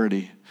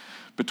disparity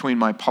between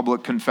my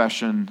public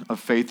confession of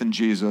faith in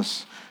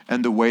Jesus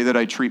and the way that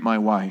I treat my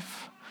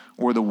wife,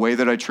 or the way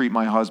that I treat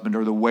my husband,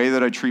 or the way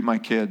that I treat my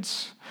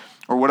kids,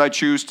 or what I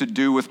choose to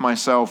do with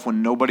myself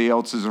when nobody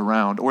else is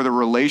around, or the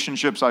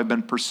relationships I've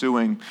been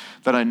pursuing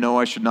that I know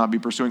I should not be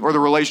pursuing, or the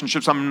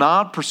relationships I'm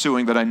not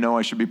pursuing that I know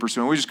I should be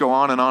pursuing. We just go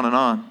on and on and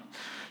on.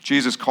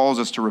 Jesus calls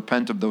us to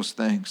repent of those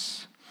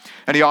things.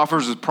 And he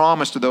offers a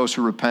promise to those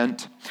who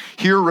repent.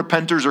 Here,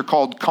 repenters are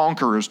called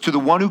conquerors. To the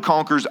one who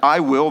conquers,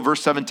 I will,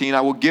 verse 17, I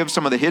will give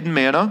some of the hidden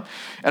manna,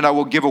 and I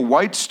will give a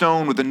white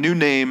stone with a new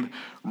name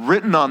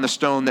written on the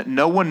stone that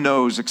no one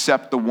knows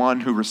except the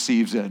one who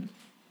receives it.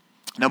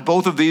 Now,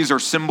 both of these are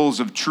symbols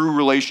of true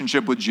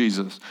relationship with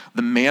Jesus,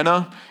 the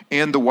manna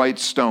and the white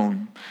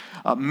stone.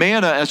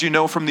 Manna, as you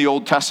know from the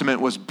Old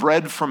Testament, was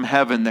bread from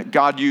heaven that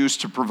God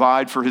used to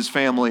provide for his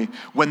family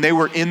when they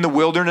were in the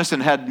wilderness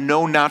and had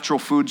no natural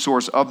food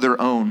source of their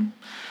own.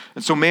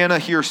 And so manna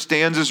here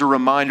stands as a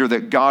reminder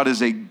that God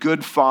is a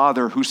good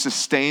father who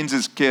sustains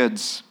his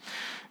kids.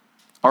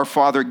 Our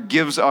Father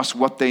gives us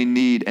what they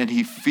need, and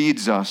he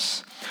feeds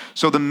us.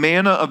 So the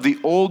manna of the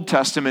Old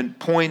Testament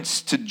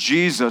points to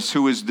Jesus,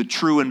 who is the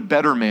true and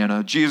better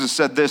manna. Jesus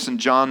said this in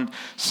John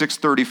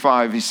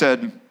 6:35. He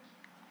said,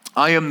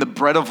 I am the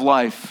bread of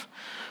life.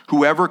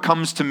 Whoever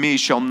comes to me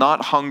shall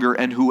not hunger,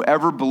 and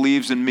whoever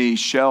believes in me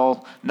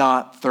shall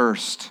not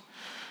thirst.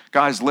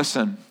 Guys,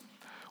 listen.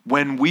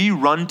 When we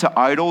run to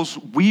idols,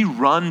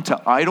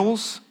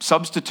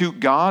 substitute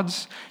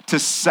gods, to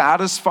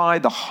satisfy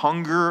the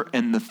hunger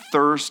and the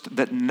thirst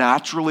that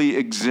naturally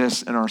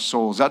exists in our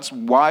souls. That's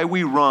why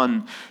we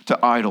run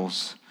to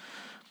idols.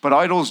 But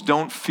idols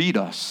don't feed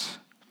us.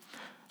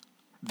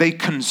 They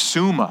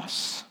consume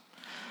us.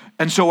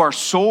 And so our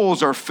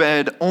souls are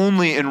fed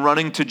only in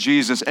running to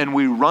Jesus, and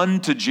we run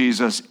to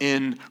Jesus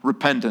in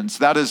repentance.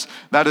 That is,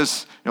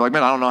 you're like,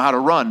 man, I don't know how to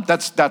run.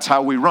 That's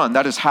how we run.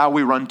 That is how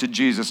we run to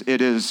Jesus.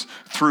 It is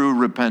through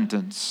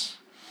repentance.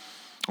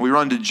 We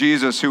run to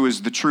Jesus, who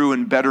is the true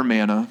and better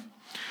manna.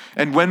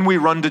 And when we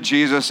run to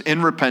Jesus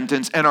in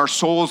repentance, and our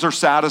souls are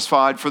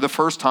satisfied for the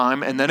first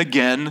time, and then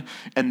again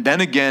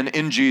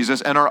in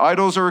Jesus, and our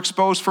idols are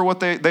exposed for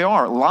what they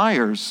are,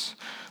 liars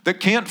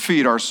that can't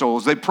feed our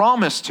souls. They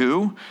promise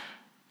to,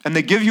 and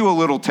they give you a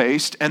little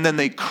taste, and then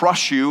they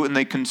crush you and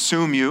they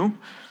consume you.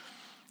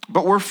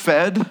 But we're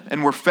fed,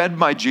 and we're fed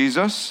by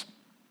Jesus,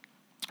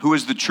 who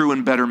is the true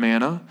and better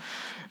manna.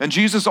 And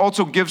Jesus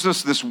also gives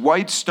us this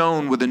white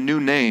stone with a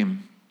new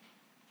name.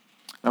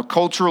 Now,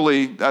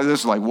 culturally, this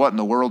is like, what in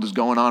the world is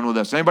going on with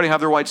this? Anybody have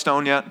their white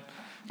stone yet?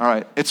 All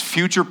right, it's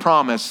future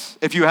promise.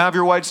 If you have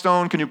your white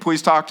stone, can you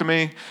please talk to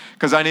me?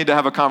 Because I need to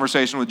have a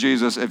conversation with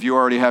Jesus if you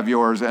already have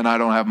yours and I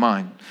don't have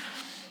mine.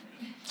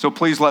 So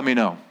please let me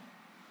know.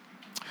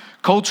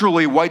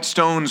 Culturally, white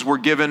stones were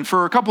given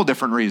for a couple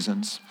different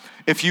reasons.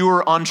 If you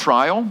were on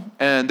trial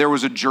and there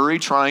was a jury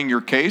trying your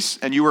case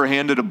and you were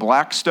handed a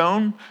black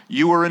stone,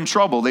 you were in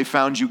trouble. They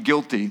found you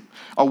guilty.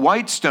 A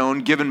white stone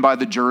given by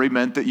the jury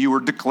meant that you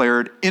were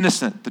declared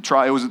innocent.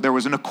 There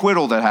was an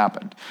acquittal that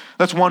happened.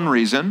 That's one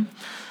reason.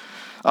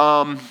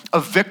 A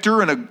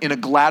victor in a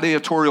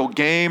gladiatorial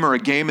game or a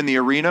game in the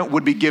arena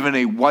would be given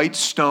a white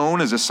stone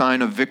as a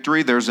sign of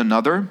victory. There's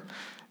another.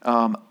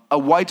 A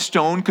white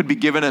stone could be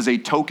given as a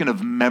token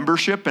of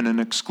membership in an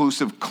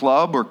exclusive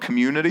club or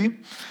community.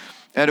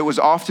 And it was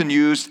often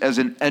used as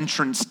an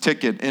entrance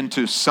ticket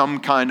into some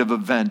kind of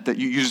event that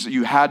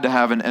you had to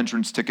have an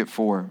entrance ticket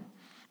for.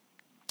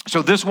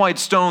 So this white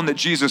stone that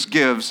Jesus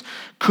gives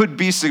could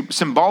be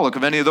symbolic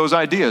of any of those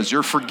ideas.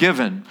 You're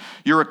forgiven.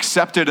 You're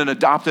accepted and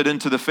adopted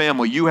into the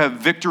family. You have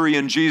victory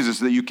in Jesus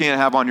that you can't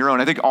have on your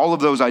own. I think all of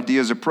those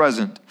ideas are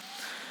present.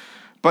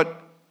 But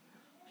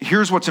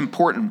here's what's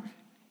important.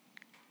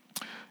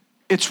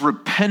 It's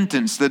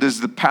repentance that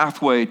is the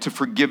pathway to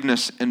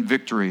forgiveness and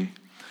victory.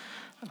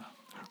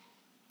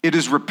 It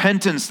is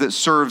repentance that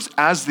serves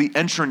as the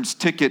entrance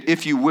ticket,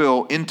 if you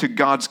will, into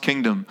God's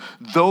kingdom.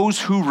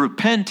 Those who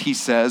repent, he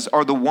says,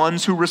 are the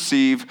ones who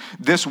receive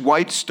this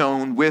white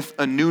stone with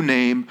a new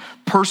name,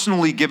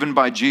 personally given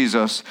by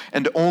Jesus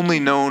and only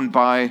known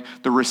by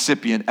the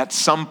recipient at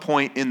some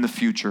point in the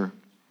future.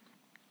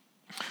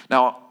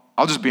 Now,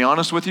 I'll just be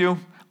honest with you.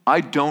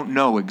 I don't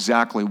know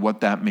exactly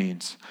what that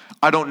means.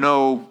 I don't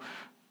know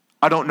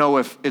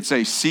if it's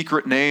a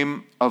secret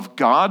name of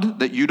God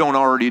that you don't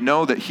already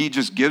know that he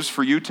just gives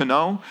for you to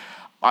know.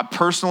 I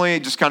personally,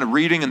 just kind of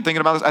reading and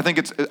thinking about this, I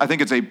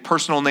think it's a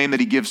personal name that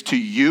he gives to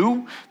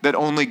you that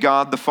only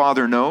God the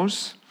Father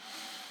knows.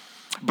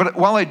 But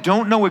while I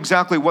don't know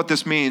exactly what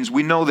this means,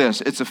 we know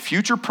this. It's a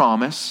future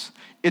promise.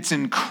 It's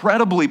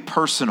incredibly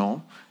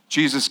personal.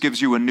 Jesus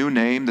gives you a new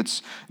name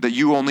that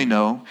you only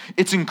know.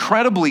 It's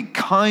incredibly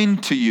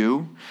kind to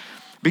you,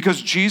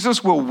 because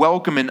Jesus will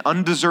welcome an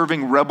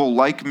undeserving rebel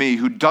like me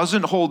who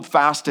doesn't hold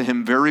fast to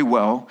him very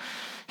well.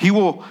 He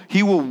will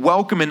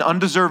welcome an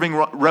undeserving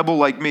rebel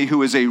like me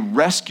who is a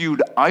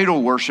rescued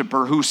idol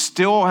worshiper who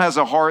still has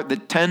a heart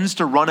that tends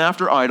to run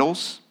after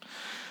idols.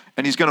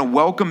 And he's going to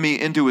welcome me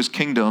into his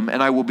kingdom,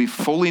 and I will be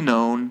fully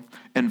known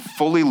and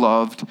fully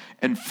loved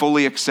and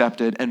fully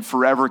accepted and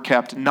forever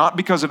kept, not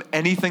because of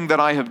anything that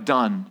I have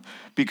done,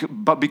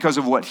 but because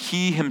of what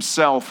he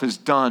himself has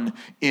done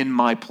in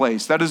my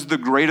place. That is the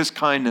greatest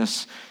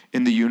kindness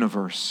in the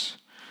universe.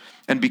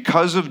 And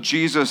because of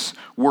Jesus'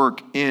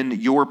 work in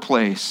your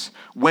place,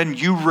 when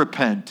you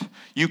repent,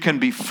 you can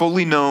be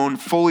fully known,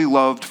 fully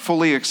loved,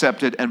 fully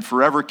accepted, and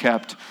forever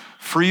kept,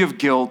 free of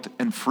guilt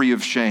and free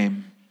of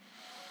shame.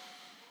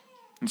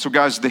 And so,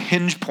 guys, the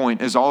hinge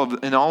point in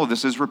all of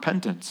this is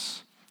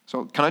repentance.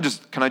 So can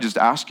I just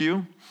ask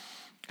you,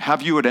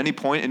 have you at any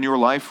point in your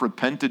life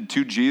repented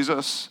to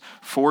Jesus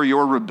for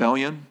your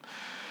rebellion?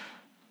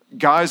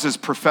 Guys, as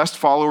professed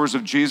followers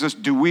of Jesus,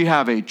 do we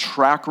have a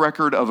track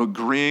record of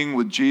agreeing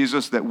with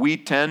Jesus that we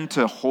tend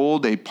to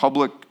hold a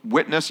public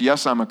witness,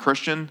 yes, I'm a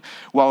Christian,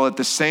 while at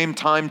the same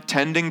time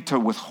tending to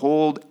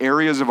withhold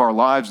areas of our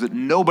lives that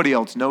nobody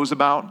else knows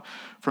about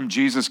from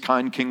Jesus'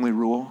 kind, kingly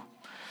rule?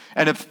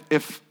 And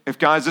if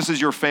guys, this is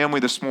your family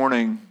this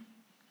morning,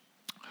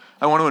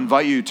 I want to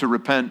invite you to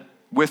repent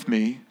with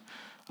me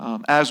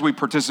as we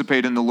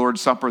participate in the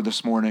Lord's Supper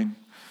this morning.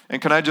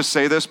 And can I just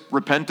say this?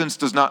 Repentance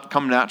does not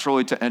come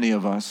naturally to any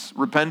of us.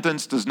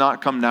 Repentance does not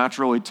come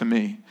naturally to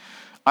me.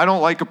 I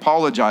don't like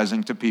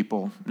apologizing to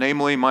people,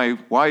 namely my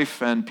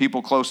wife and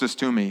people closest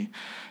to me.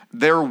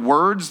 They're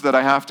words that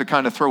I have to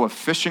kind of throw a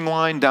fishing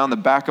line down the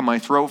back of my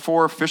throat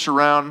for, fish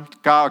around,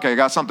 okay, I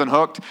got something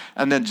hooked,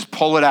 and then just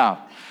pull it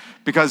out.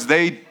 Because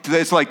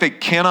it's like they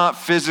cannot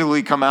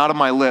physically come out of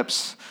my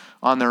lips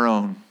on their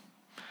own.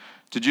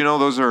 Did you know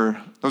those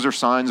are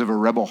signs of a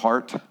rebel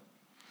heart?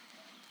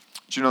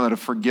 Did you know that a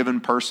forgiven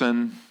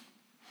person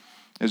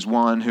is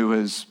one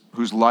whose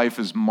life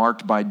is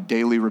marked by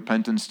daily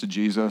repentance to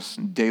Jesus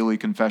and daily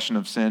confession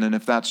of sin? And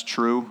if that's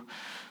true,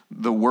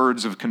 the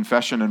words of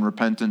confession and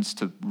repentance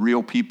to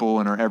real people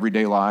in our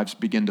everyday lives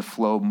begin to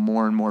flow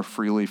more and more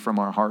freely from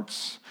our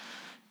hearts.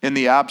 In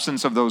the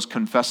absence of those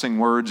confessing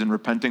words and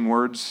repenting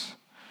words,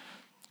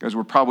 guys,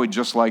 we're probably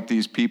just like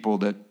these people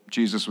that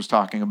Jesus was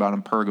talking about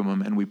in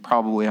Pergamum, and we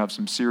probably have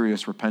some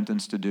serious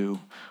repentance to do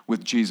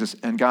with Jesus.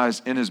 And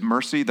guys, in his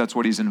mercy, that's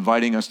what he's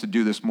inviting us to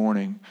do this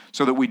morning,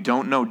 so that we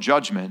don't know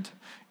judgment,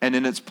 and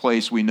in its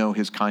place, we know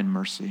his kind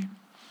mercy.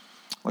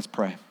 Let's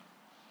pray.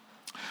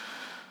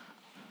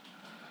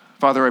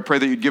 Father, I pray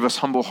that you'd give us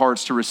humble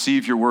hearts to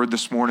receive your word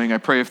this morning. I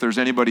pray if there's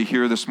anybody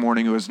here this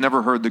morning who has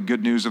never heard the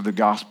good news of the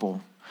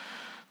gospel,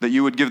 that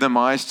you would give them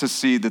eyes to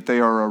see that they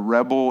are a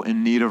rebel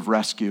in need of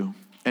rescue.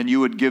 And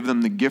you would give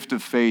them the gift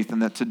of faith,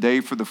 and that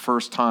today, for the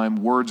first time,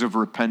 words of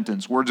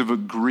repentance, words of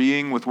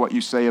agreeing with what you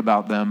say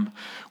about them,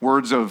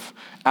 words of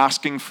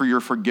asking for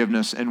your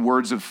forgiveness, and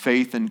words of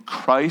faith in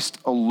Christ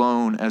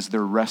alone as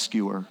their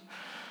rescuer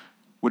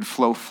would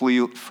flow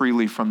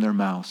freely from their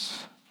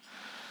mouths.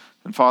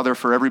 And Father,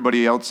 for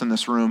everybody else in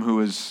this room who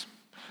is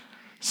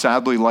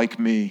sadly like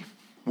me,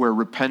 where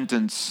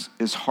repentance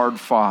is hard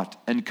fought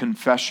and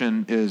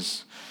confession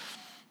is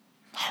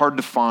hard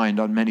to find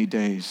on many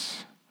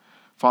days,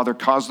 Father,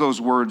 cause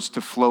those words to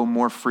flow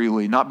more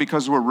freely, not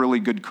because we're really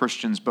good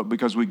Christians, but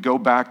because we go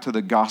back to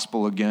the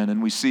gospel again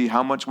and we see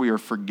how much we are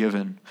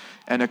forgiven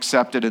and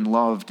accepted and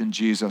loved in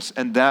Jesus.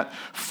 And that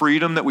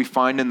freedom that we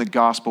find in the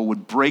gospel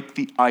would break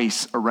the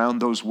ice around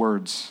those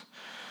words.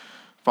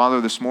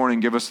 Father, this morning,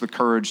 give us the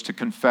courage to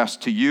confess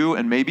to you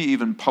and maybe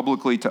even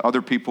publicly to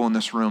other people in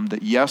this room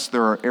that yes,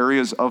 there are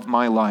areas of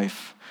my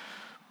life,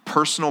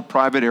 personal,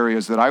 private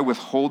areas that I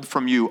withhold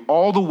from you,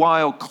 all the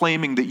while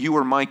claiming that you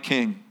are my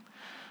king.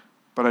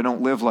 But I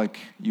don't live like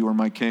you are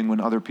my king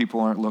when other people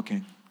aren't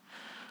looking.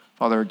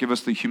 Father, give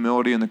us the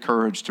humility and the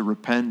courage to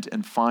repent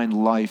and find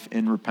life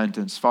in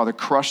repentance. Father,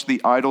 crush the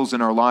idols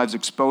in our lives,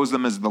 expose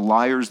them as the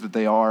liars that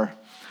they are,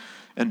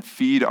 and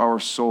feed our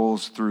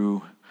souls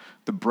through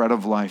the bread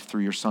of life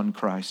through your Son,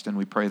 Christ. And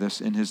we pray this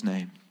in his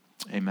name.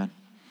 Amen.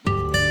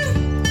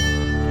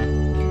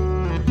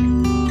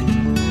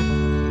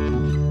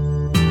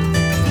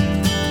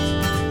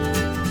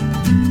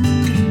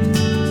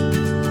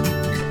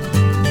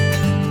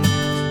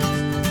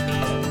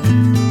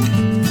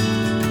 Amen.